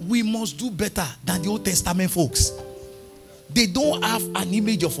why we must do better than the Old Testament folks. They don't have an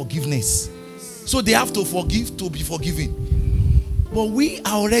image of forgiveness, so they have to forgive to be forgiven. But we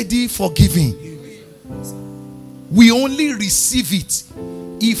are already forgiven. We only receive it.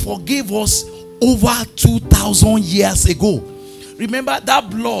 He forgave us over 2,000 years ago. Remember, that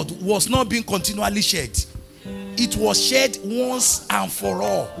blood was not being continually shed. It was shed once and for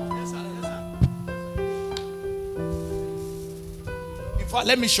all. In fact,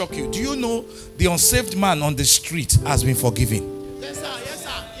 let me shock you. Do you know the unsaved man on the street has been forgiven? Yes, sir. Yes,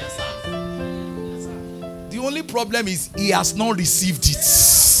 sir. Yes, sir. Yes, sir. The only problem is he has not received it.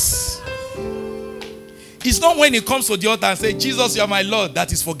 It's not when he comes to the altar and says, Jesus, you are my Lord,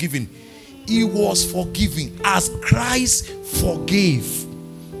 that is forgiven. He was forgiven as Christ forgave.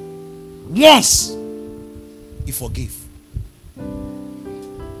 Once he forgave.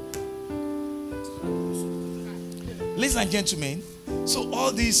 Ladies and gentlemen, so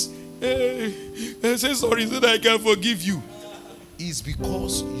all this say sorry so that I can forgive you is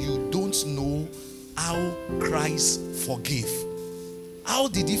because you don't know how Christ forgave. How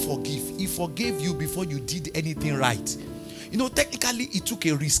did he forgive? He forgave you before you did anything right. You know, technically he took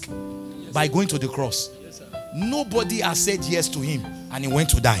a risk by going to the cross. Nobody has said yes to him and he went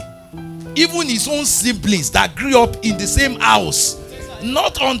to die. Even his own siblings that grew up in the same house,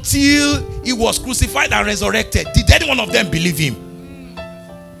 not until he was crucified and resurrected did any one of them believe him.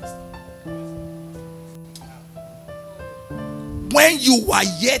 When you were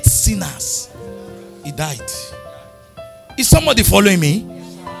yet sinners, he died. Is somebody following me?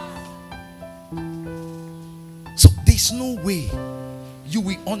 So there's no way you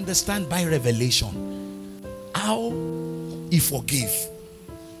will understand by revelation how he forgave.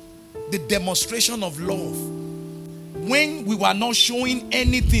 The demonstration of love. When we were not showing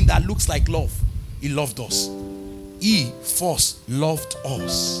anything that looks like love, he loved us. He first loved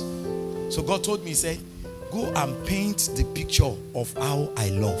us. So God told me, he said, go and paint the picture of how I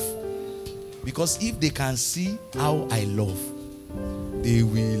love. Because if they can see how I love, they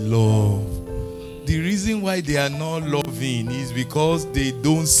will love. The reason why they are not loving is because they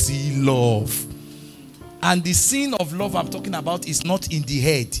don't see love. And the sin of love I'm talking about is not in the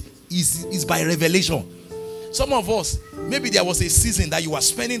head. It's by revelation. Some of us, maybe there was a season that you were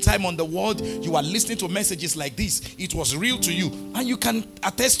spending time on the word, you were listening to messages like this, it was real to you, and you can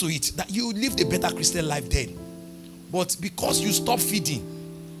attest to it, that you lived a better Christian life then. But because you stopped feeding,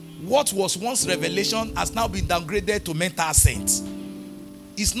 what was once revelation has now been downgraded to mental assent.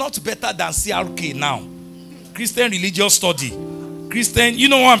 It's not better than CRK now. Christian religious study. Christian, you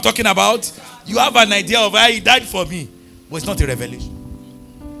know what I'm talking about? You have an idea of how he died for me, but it's not a revelation.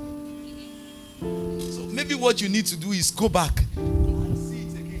 So maybe what you need to do is go back and see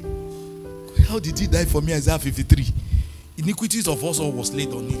it again. How did he die for me? Isaiah 53. Iniquities of us all was laid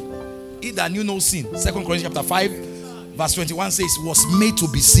on him. He that knew no sin. 2 Corinthians chapter 5, verse 21 says, was made to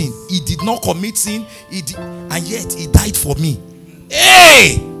be sin. He did not commit sin, and yet he died for me.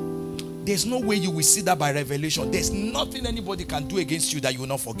 Hey! There's no way you will see that by revelation. There's nothing anybody can do against you that you will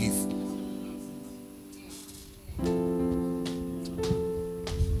not forgive.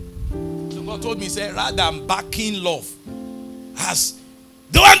 So God told me, say, rather than backing love as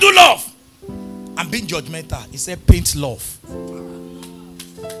don't want to do love and being judgmental, he said, paint love.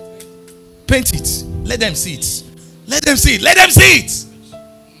 Paint it. Let them see it. Let them see it. Let them see it.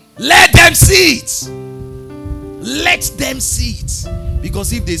 Let them see it. Let them see it.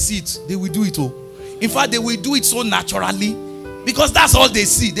 Because if they see it, they will do it. Oh, in fact, they will do it so naturally. Because that's all they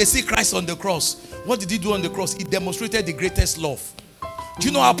see. They see Christ on the cross. What did he do on the cross? He demonstrated the greatest love. Do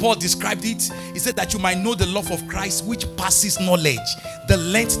you know how Paul described it? He said that you might know the love of Christ which passes knowledge. The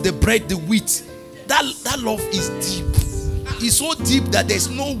length, the breadth, the width. That love is deep. It's so deep that there's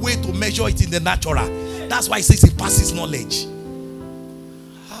no way to measure it in the natural. That's why he says it passes knowledge.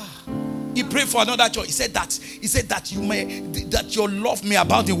 He prayed for another church. He said that your love may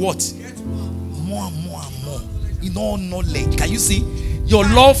abound in what? More and more and more. In all knowledge. Can you see? Your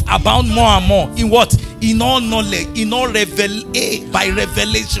love abound more and more. In what? In all knowledge. In all by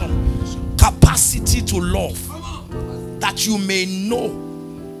revelation. Capacity to love. That you may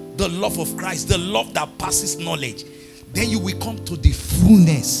know the love of Christ. The love that passes knowledge. Then you will come to the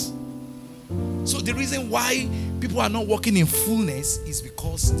fullness. So the reason why people are not walking in fullness is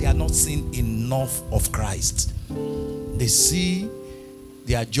because they are not seeing enough of Christ. They see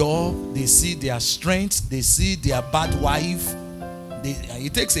their job, they see their strength, they see their bad wife.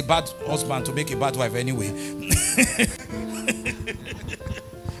 It takes a bad husband to make a bad wife anyway.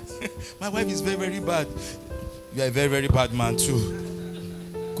 My wife is very, very bad. You are a very, very bad man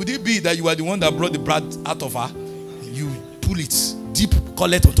too. Could it be that you are the one that brought the brat out of her? You pull it deep,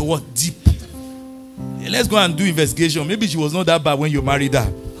 call it onto what? Deep. Let's go and do investigation. Maybe she was not that bad when you married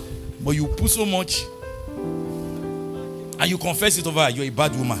her. But you put so much and you confess it over her. You're a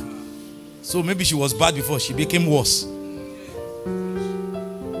bad woman. So maybe she was bad before. She became worse.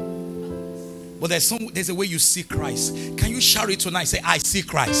 But there's a way you see Christ. Can you shout it tonight? Say, I see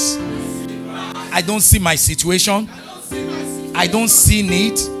Christ. I don't see my situation. I don't see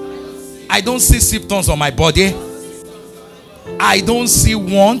need. I don't see symptoms on my body. I don't see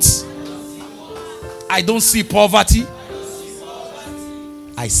want. I don't see poverty.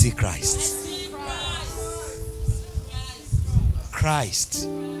 I see Christ. Christ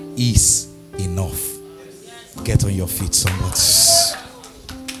is enough. Get on your feet, somebody.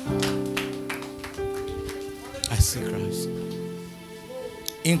 I see Christ.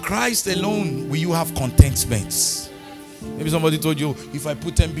 In Christ alone will you have contentment. Maybe somebody told you, if I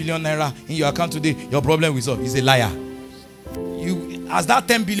put 10 billion naira in your account today, your problem will solve. He's a liar. As that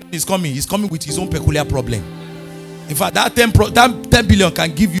 10 billion is coming, he's coming with his own peculiar problem. In fact, that 10 billion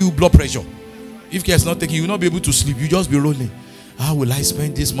can give you blood pressure. If care is not taken, you will not be able to sleep. You just be rolling. How will I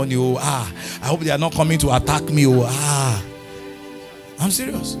spend this money? I hope they are not coming to attack me. I'm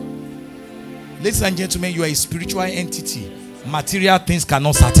serious. Ladies and gentlemen, you are a spiritual entity. Material things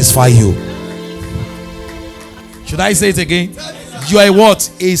cannot satisfy you. Should I say it again? You are what?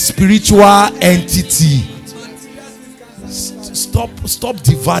 A spiritual entity. Stop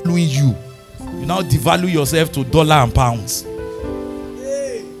devaluing you. You now devalue yourself to dollar and pounds,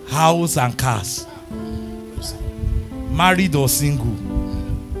 house and cars, married or single.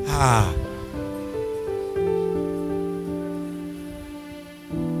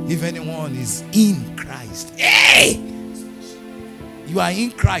 If anyone is in Christ, you are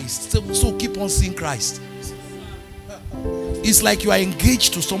in Christ. So keep on seeing Christ. It's like you are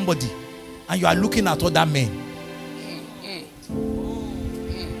engaged to somebody and you are looking at other men.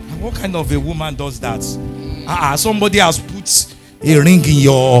 What kind of a woman does that? Somebody has put a ring in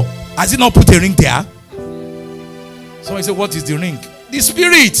your Has he not put a ring there? Somebody say, what is the ring? The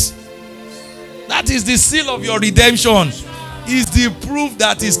Spirit. That is the seal of your redemption. Is the proof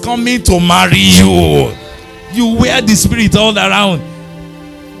that is coming to marry you. You wear the Spirit all around.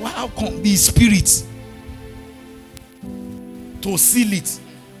 How come the Spirit to seal it?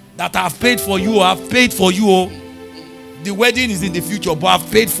 That I've paid for you. I've paid for you. The wedding is in the future, but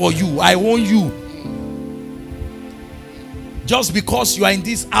I've paid for you. I own you. Just because you are in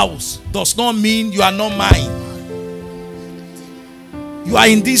this house does not mean you are not mine. You are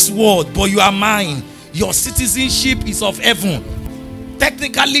in this world, but you are mine. Your citizenship is of heaven.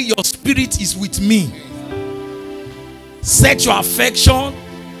 Technically, your spirit is with me. Set your affection,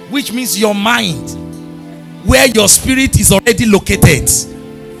 which means your mind, where your spirit is already located.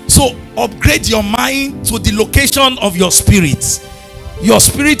 So upgrade your mind to the location of your spirit. Your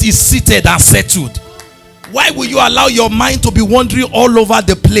spirit is seated and settled. Why will you allow your mind to be wandering all over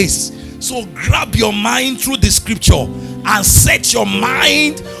the place? So grab your mind through the scripture and set your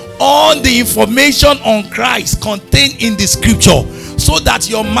mind on the information on Christ contained in the scripture, so that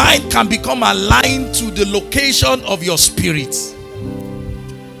your mind can become aligned to the location of your spirit.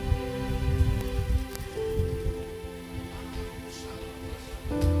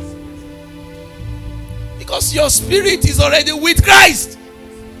 Because your spirit is already with Christ,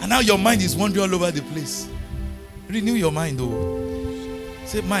 and now your mind is wandering all over the place. Renew your mind, though.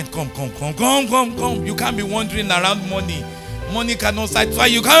 Say, mind, come. You can't be wandering around money. Money cannot satisfy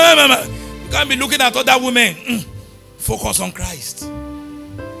you. You can't be looking at other women. Focus on Christ.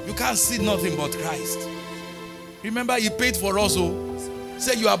 You can't see nothing but Christ. Remember, he paid for us.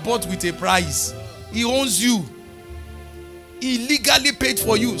 Say you are bought with a price. He owns you. He legally paid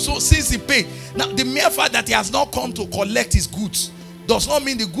for you. So since he paid, now the mere fact that he has not come to collect his goods does not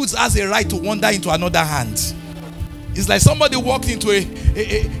mean the goods has a right to wander into another hand. It's like somebody walked into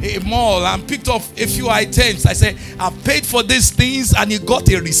a mall and picked up a few items. I said, I've paid for these things, and he got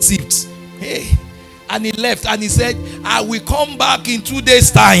a receipt. Hey, and he left, and he said, I will come back in 2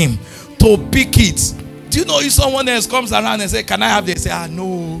 days' time to pick it. Do you know if someone else comes around and says, can I have this? Say,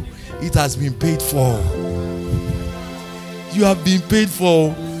 no, it has been paid for. You have been paid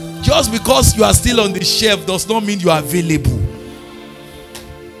for. Just because you are still on the shelf does not mean you are available.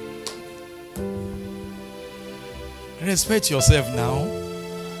 Respect yourself now.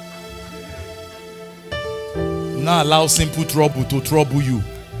 Now allow simple trouble to trouble you.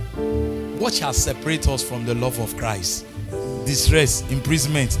 What shall separate us from the love of Christ? Distress,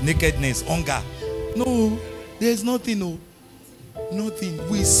 imprisonment, nakedness, hunger. No, there's nothing. No, nothing.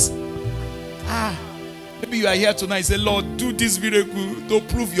 Maybe you are here tonight and say, Lord, do this miracle to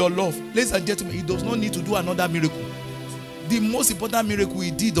prove your love. Ladies and gentlemen, he does not need to do another miracle. The most important miracle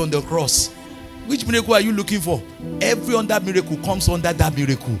he did on the cross. Which miracle are you looking for? Every other miracle comes under that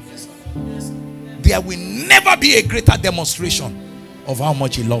miracle. There will never be a greater demonstration of how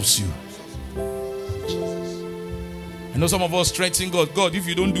much he loves you. I know some of us threaten God. God, if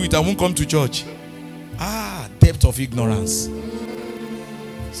you don't do it, I won't come to church. Depth of ignorance.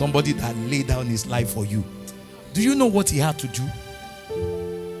 Somebody that laid down his life for you. Do you know what he had to do?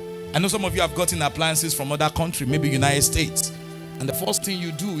 I know some of you have gotten appliances from other countries, maybe United States. And the first thing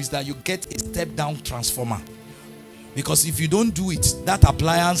you do is that you get a step-down transformer. Because if you don't do it, that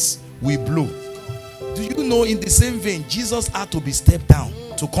appliance will blow. Do you know, in the same vein, Jesus had to be stepped down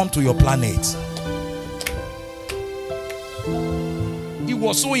to come to your planet. It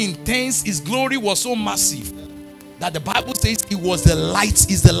was so intense, his glory was so massive, that the Bible says he was the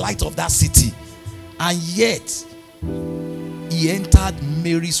light, is the light of that city. And yet, he entered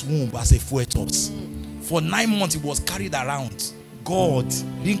Mary's womb as a fetus. For 9 months, he was carried around. God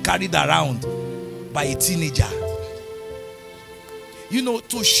being carried around by a teenager. You know,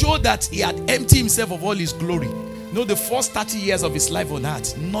 to show that he had emptied himself of all his glory. You know, the first 30 years of his life on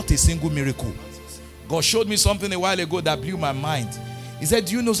earth, not a single miracle. God showed me something a while ago that blew my mind. He said,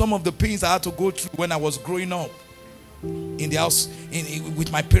 do you know some of the pains I had to go through when I was growing up in the house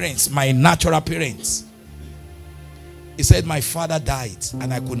with my parents, my natural parents? He said, my father died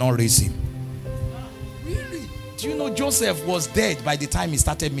and I could not raise him. Really? Do you know Joseph was dead by the time he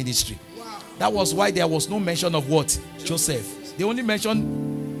started ministry? Wow. That was why there was no mention of what? Joseph. They only mentioned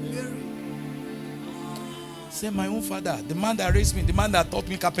Mary. Say, my own father, the man that raised me, the man that taught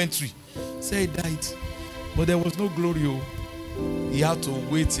me carpentry, say he died. But there was no glory. He had to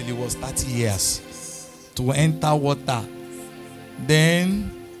wait till he was 30 years to enter water.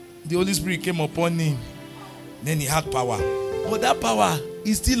 Then the Holy Spirit came upon him. Then he had power. But that power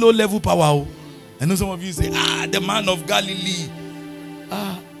is still low level power. I know some of you say, the man of Galilee.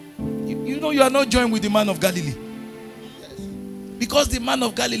 You know you are not joined with the man of Galilee. Because the man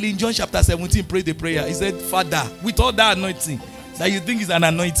of Galilee in John chapter 17 prayed the prayer. He said, Father, with all that anointing that you think is an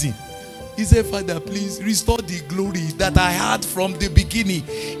anointing, he said, Father, please restore the glory that I had from the beginning.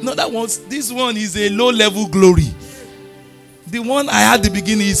 No, that was, this one is a low level glory. The one I had at the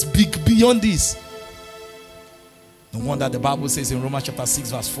beginning is big beyond this. No wonder the Bible says in Romans chapter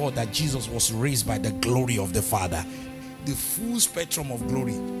 6 verse 4 that Jesus was raised by the glory of the Father. The full spectrum of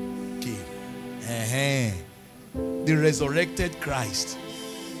glory came. The resurrected Christ,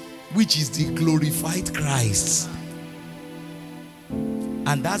 which is the glorified Christ.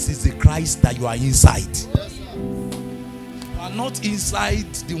 And that is the Christ that you are inside. You are not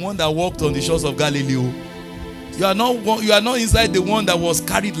inside the one that walked on the shores of Galilee. You are not inside the one that was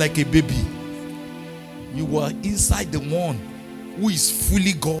carried like a baby. You are inside the one who is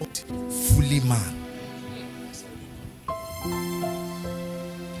fully God, fully man.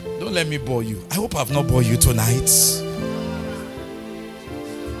 Don't let me bore you. I hope I've not bored you tonight.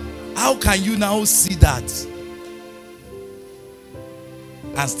 How can you now see that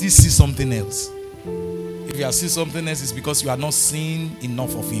and still see something else? If you are seeing something else, it's because you are not seeing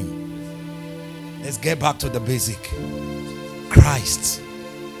enough of him. Let's get back to the basic. Christ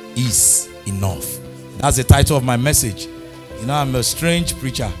is enough. That's the title of my message. You know, I'm a strange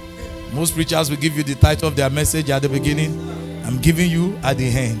preacher. Most preachers will give you the title of their message at the beginning. I'm giving you at the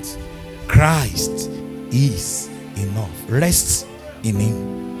end. Christ is enough. Rest in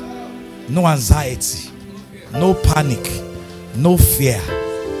him. No anxiety, no panic, no fear.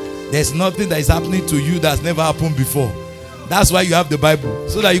 There's nothing that is happening to you that's never happened before. That's why you have the Bible,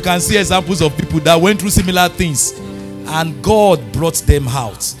 so that you can see examples of people that went through similar things and God brought them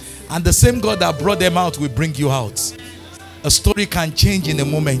out. And the same God that brought them out will bring you out. A story can change in a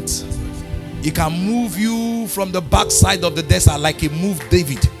moment. It can move you from the backside of the desert like it moved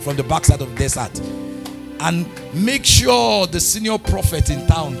David from the backside of the desert. And make sure the senior prophet in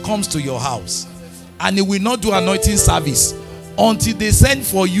town comes to your house. And he will not do anointing service until they send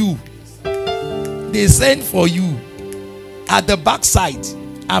for you. They send for you at the backside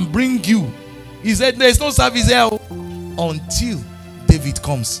and bring you. He said there is no service there until David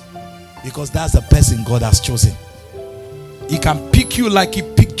comes. Because that's the person God has chosen. He can pick you like he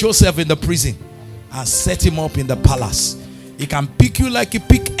picked Joseph in the prison and set him up in the palace. He can pick you like he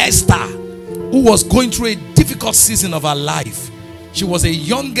picked Esther, who was going through a difficult season of her life. She was a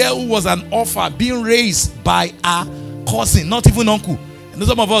young girl who was an orphan being raised by a cousin, not even uncle. And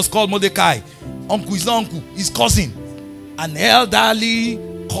some of us call Mordecai uncle. Is not uncle, his cousin, an elderly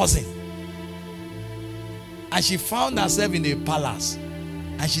cousin. And she found herself in a palace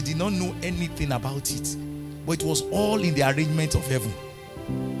and she did not know anything about it, but it was all in the arrangement of heaven.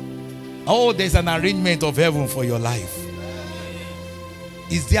 Oh, there's an arrangement of heaven for your life.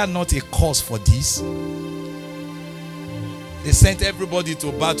 Is there not a cause for this? They sent everybody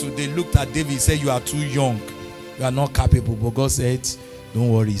to battle. They looked at David and said, you are too young, you are not capable. But God said,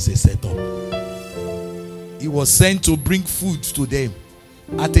 don't worry, it's a setup. He was sent to bring food to them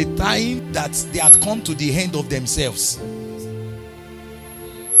at a time that they had come to the end of themselves.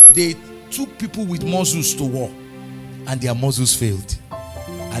 They took people with muscles to war and their muscles failed.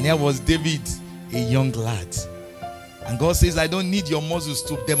 And here was David, a young lad. And God says, I don't need your muscles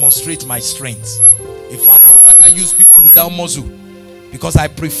to demonstrate my strength. In fact, I use people without muscle because I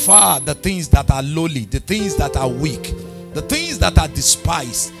prefer the things that are lowly, the things that are weak, the things that are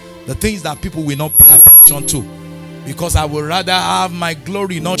despised, the things that people will not pay attention to. Because I would rather have my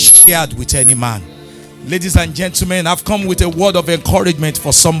glory not shared with any man. Ladies and gentlemen, I've come with a word of encouragement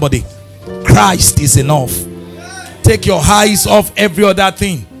for somebody. Christ is enough. Take your eyes off every other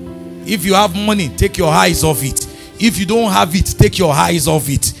thing. If you have money, take your eyes off it. If you don't have it, take your eyes off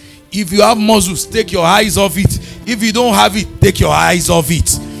it. If you have muscles, take your eyes off it. If you don't have it, take your eyes off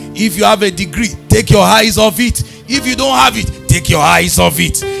it. If you have a degree, take your eyes off it. If you don't have it, take your eyes off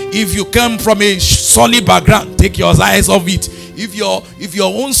it. If you come from a solid background, take your eyes off it. If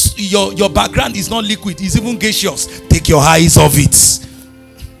your background is not liquid, it's even gaseous, take your eyes off it.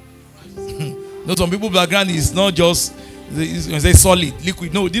 No, some people's background is not just solid,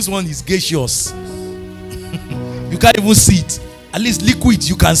 liquid. No, this one is gaseous. You can't even see it. At least liquid,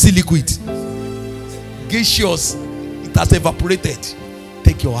 you can see liquid. Gaseous, it has evaporated.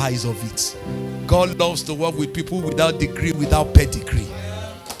 Take your eyes off it. God loves to work with people without degree, without pedigree.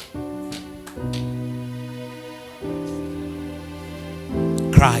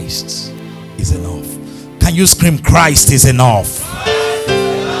 Christ is enough. Can you scream, Christ is enough?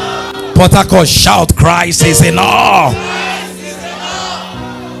 Port Harcourt, shout, Christ is enough. Christ is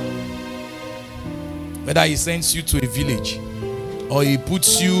enough. Whether he sends you to a village or he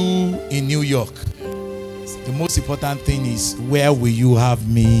puts you in New York, The most important thing is, where will you have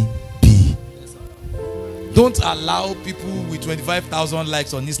me be? Don't allow people with 25,000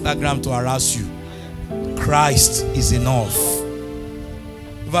 likes on Instagram to harass you. Christ is enough.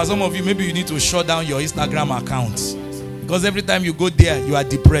 For some of you, maybe you need to shut down your Instagram account, because every time you go there, you are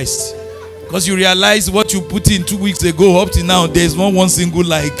depressed. Because you realize what you put in 2 weeks ago up to now, there's not one single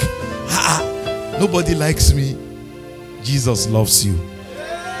like. Nobody likes me. Jesus loves you.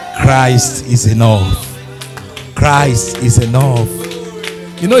 Christ is enough. Christ is enough.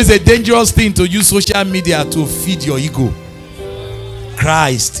 You know, it's a dangerous thing to use social media to feed your ego.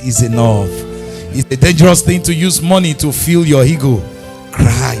 Christ is enough. It's a dangerous thing to use money to fill your ego.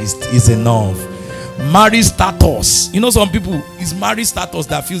 Christ is enough. Marriage status. You know, some people, it's marriage status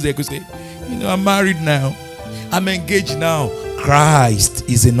that feels they could say, you know, I'm married now, I'm engaged now. Christ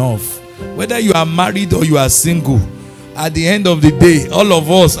is enough. Whether you are married or you are single, at the end of the day, all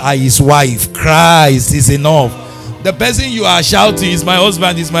of us are his wife. Christ is enough. The person you are shouting is my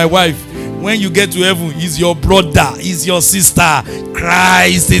husband, is my wife. When you get to heaven, is your brother, is your sister.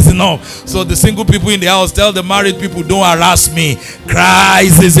 Christ is enough. So the single people in the house, tell the married people, don't harass me.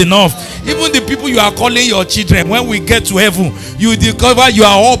 Christ is enough. Even the people you are calling your children, when we get to heaven, you discover you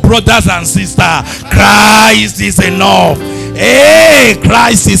are all brothers and sisters. Christ is enough. Hey,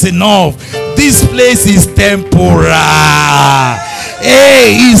 Christ is enough. This place is temporal.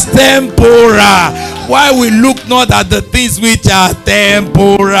 Hey, it's temporal. Why we look not at the things which are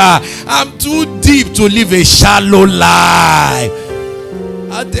temporal? I'm too deep to live a shallow life.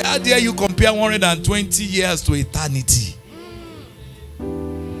 How dare you compare 120 years to eternity?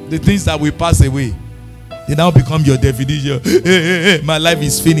 The things that will pass away, they now become your definition. My life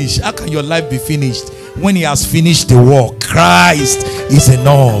is finished. How can your life be finished when he has finished the work? Christ is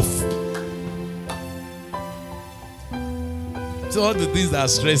enough. So all the things that are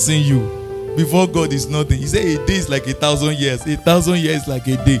stressing you before God is nothing. He said a day is like 1,000 years. 1,000 years is like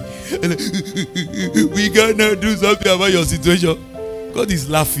a day. We cannot do something about your situation. God is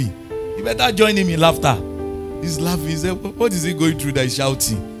laughing. You better join him in laughter. He's laughing. He said, what is he going through that he's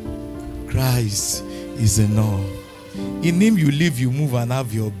shouting? Christ is enough. In him you live, you move, and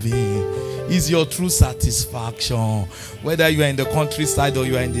have your being. Is your true satisfaction. Whether you are in the countryside or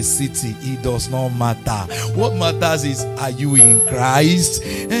you are in the city, it does not matter. What matters is, are you in Christ?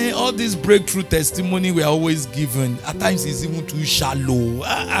 All this breakthrough testimony we are always given, at times it's even too shallow.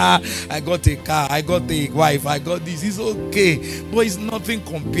 I got a car, I got a wife, I got this. It's okay, but it's nothing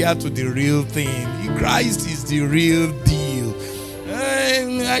compared to the real thing. Christ is the real deal.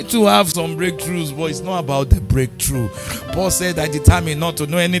 I too have some breakthroughs, but it's not about the breakthrough. Paul said, I determined not to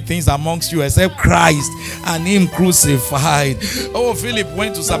know anything amongst you except Christ and him crucified. Oh, Philip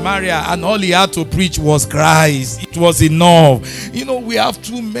went to Samaria and all he had to preach was Christ. It was enough. You know, we have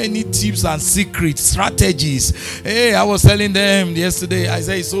too many tips and secrets, strategies. Hey, I was telling them yesterday, I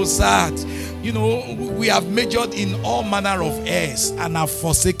said, it's so sad. You know, we have majored in all manner of errors and have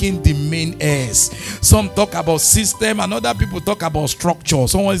forsaken the main errors. Some talk about system and other people talk about structure.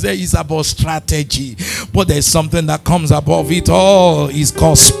 Someone says it's about strategy. But there's something that comes above it all. It's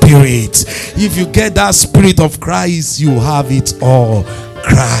called spirit. If you get that spirit of Christ, you have it all.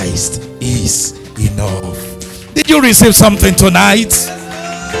 Christ is enough. Did you receive something tonight?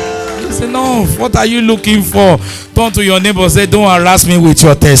 It's enough. What are you looking for? Turn to your neighbor and say, don't harass me with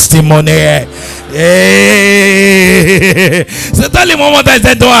your testimony. Hey. So tell him one more time,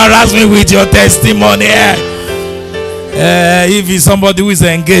 say, don't harass me with your testimony. If it's somebody who is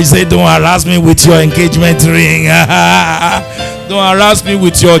engaged, say, don't harass me with your engagement ring. Don't harass me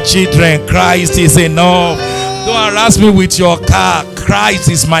with your children. Christ is enough. Don't harass me with your car. Christ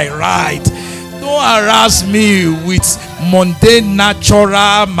is my right. Don't harass me with mundane,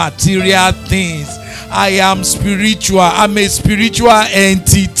 natural, material things. I am spiritual. I'm a spiritual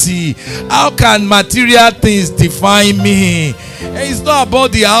entity. How can material things define me? It's not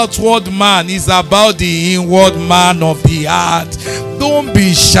about the outward man. It's about the inward man of the heart. Don't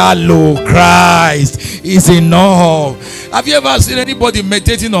be shallow. Christ is enough. Have you ever seen anybody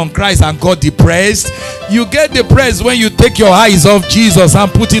meditating on Christ and got depressed? You get depressed when you take your eyes off Jesus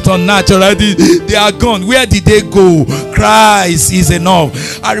and put it on natural. They are gone. Where did they go? Christ is enough.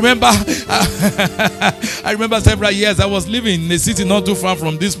 I remember several years I was living in a city not too far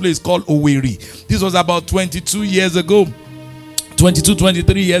from this place called Owerri. This was about 22 years ago. 22,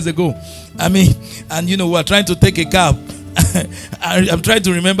 23 years ago. I mean, and you know, we're trying to take a cab. I'm trying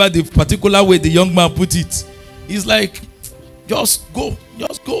to remember the particular way the young man put it. He's like, just go.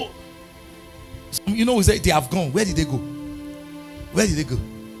 So, you know, we say they have gone. Where did they go? Where did they go?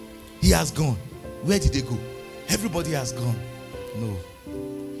 He has gone. Where did they go? Everybody has gone. No.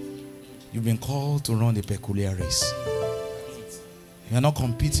 You've been called to run a peculiar race. You are not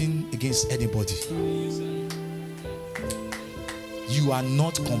competing against anybody. You are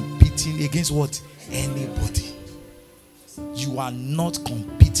not competing against what? Anybody. You are not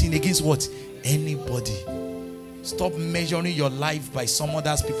competing against what? Anybody. Stop measuring your life by some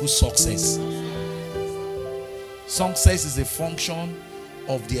other people's success. Success is a function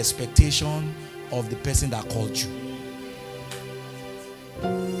of the expectation of the person that called you.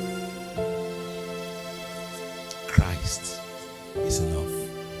 Christ is enough.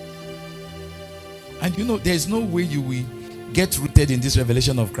 And you know, there's no way you will get rooted in this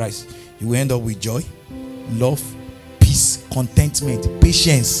revelation of Christ. You will end up with joy, love, peace, contentment,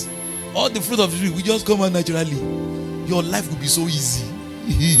 patience. All the fruit of the tree will just come out naturally. Your life will be so easy.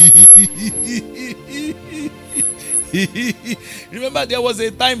 Remember, there was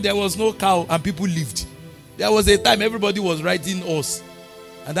a time there was no cow and people lived. There was a time everybody was riding horse.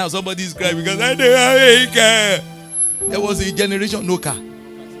 And now somebody is crying because I don't have a car. There was a generation no car.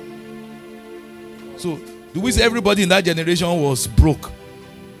 So, do we say everybody in that generation was broke?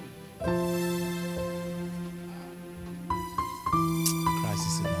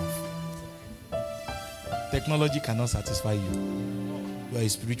 Technology cannot satisfy you. You are a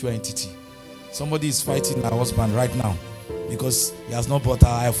spiritual entity. Somebody is fighting her husband right now because he has not bought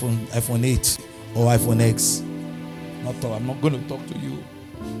her iPhone 8 or iPhone X. I'm not going to talk to you.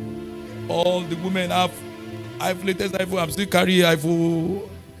 All the women have latest iPhone. I'm still carrying iPhone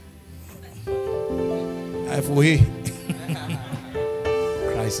A.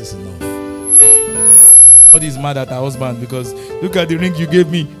 Christ is enough. Somebody is mad at her husband because look at the ring you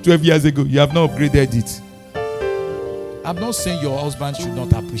gave me 12 years ago. You have not upgraded it. I'm not saying your husband should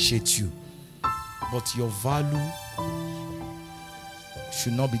not appreciate you, but your value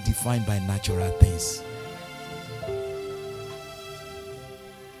should not be defined by natural things.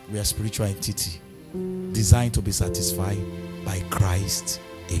 We are a spiritual entity designed to be satisfied by Christ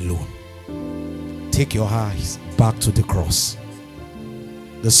alone. Take your eyes back to the cross.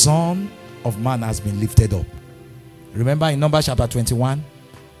 The Son of Man has been lifted up. Remember in Numbers chapter 21,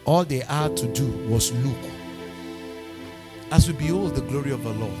 all they had to do was look. As we behold the glory of the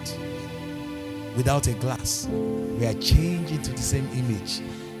Lord, without a glass, we are changed into the same image.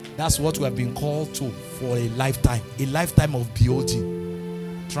 That's what we have been called to for a lifetime of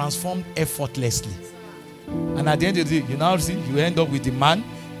beholding, transformed effortlessly. And at the end of the day, you now see, you end up with the man,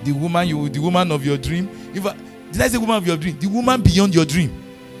 the woman of your dream. Did I say woman of your dream? The woman beyond your dream.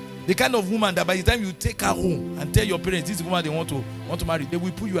 The kind of woman that by the time you take her home and tell your parents this is the woman they want to marry, they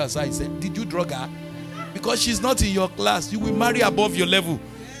will put you aside and say, did you drug her? Because she's not in your class. You will marry above your level.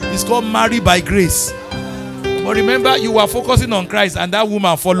 It's called marry by grace. But remember, you were focusing on Christ and that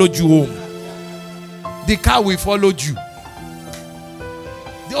woman followed you home. The car will follow you.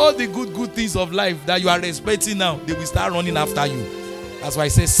 All the good things of life that you are expecting now, they will start running after you. That's why I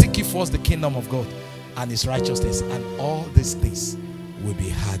say, seek ye first the kingdom of God and his righteousness, and all these things will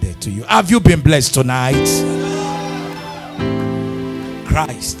be added to you. Have you been blessed tonight?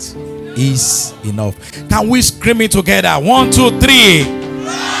 Christ is enough. Can we scream it together? 1, 2, 3.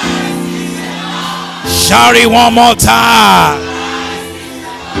 Shout it one more time.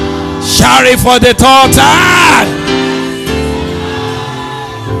 Shout it for the third time.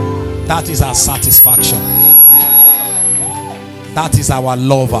 That is our satisfaction. That is our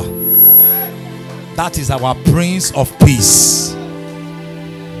lover. That is our Prince of Peace.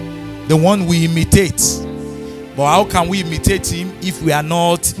 The one we imitate. But how can we imitate him if we are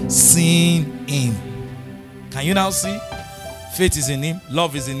not seeing him? Can you now see? Faith is in him.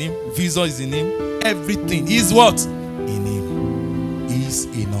 Love is in him. Vision is in him. Everything is what? In him. Is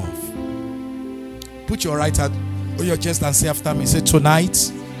enough. Put your right hand on your chest and say after me. Say,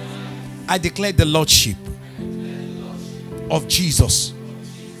 tonight, I declare the Lordship of Jesus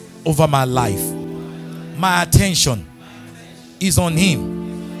over my life. My attention is on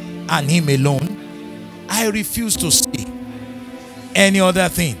him and him alone. I refuse to see any other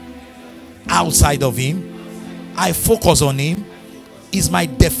thing outside of him. I focus on him. Is my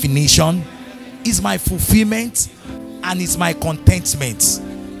definition, is my fulfillment, and is my contentment.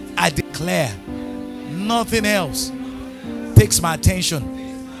 I declare nothing else takes my attention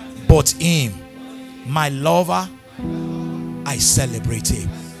but him, my lover. I celebrate him.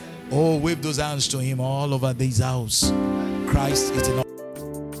 Oh, wave those hands to him all over this house. Christ is enough.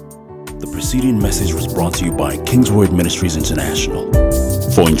 The preceding message was brought to you by Kingsword Ministries International.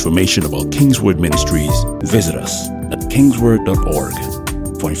 For information about Kingsword Ministries, visit us at kingsword.org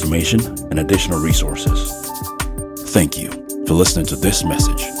for information and additional resources. Thank you for listening to this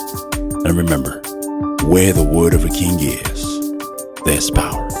message. And remember, where the word of a king is, there's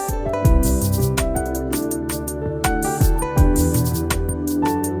power.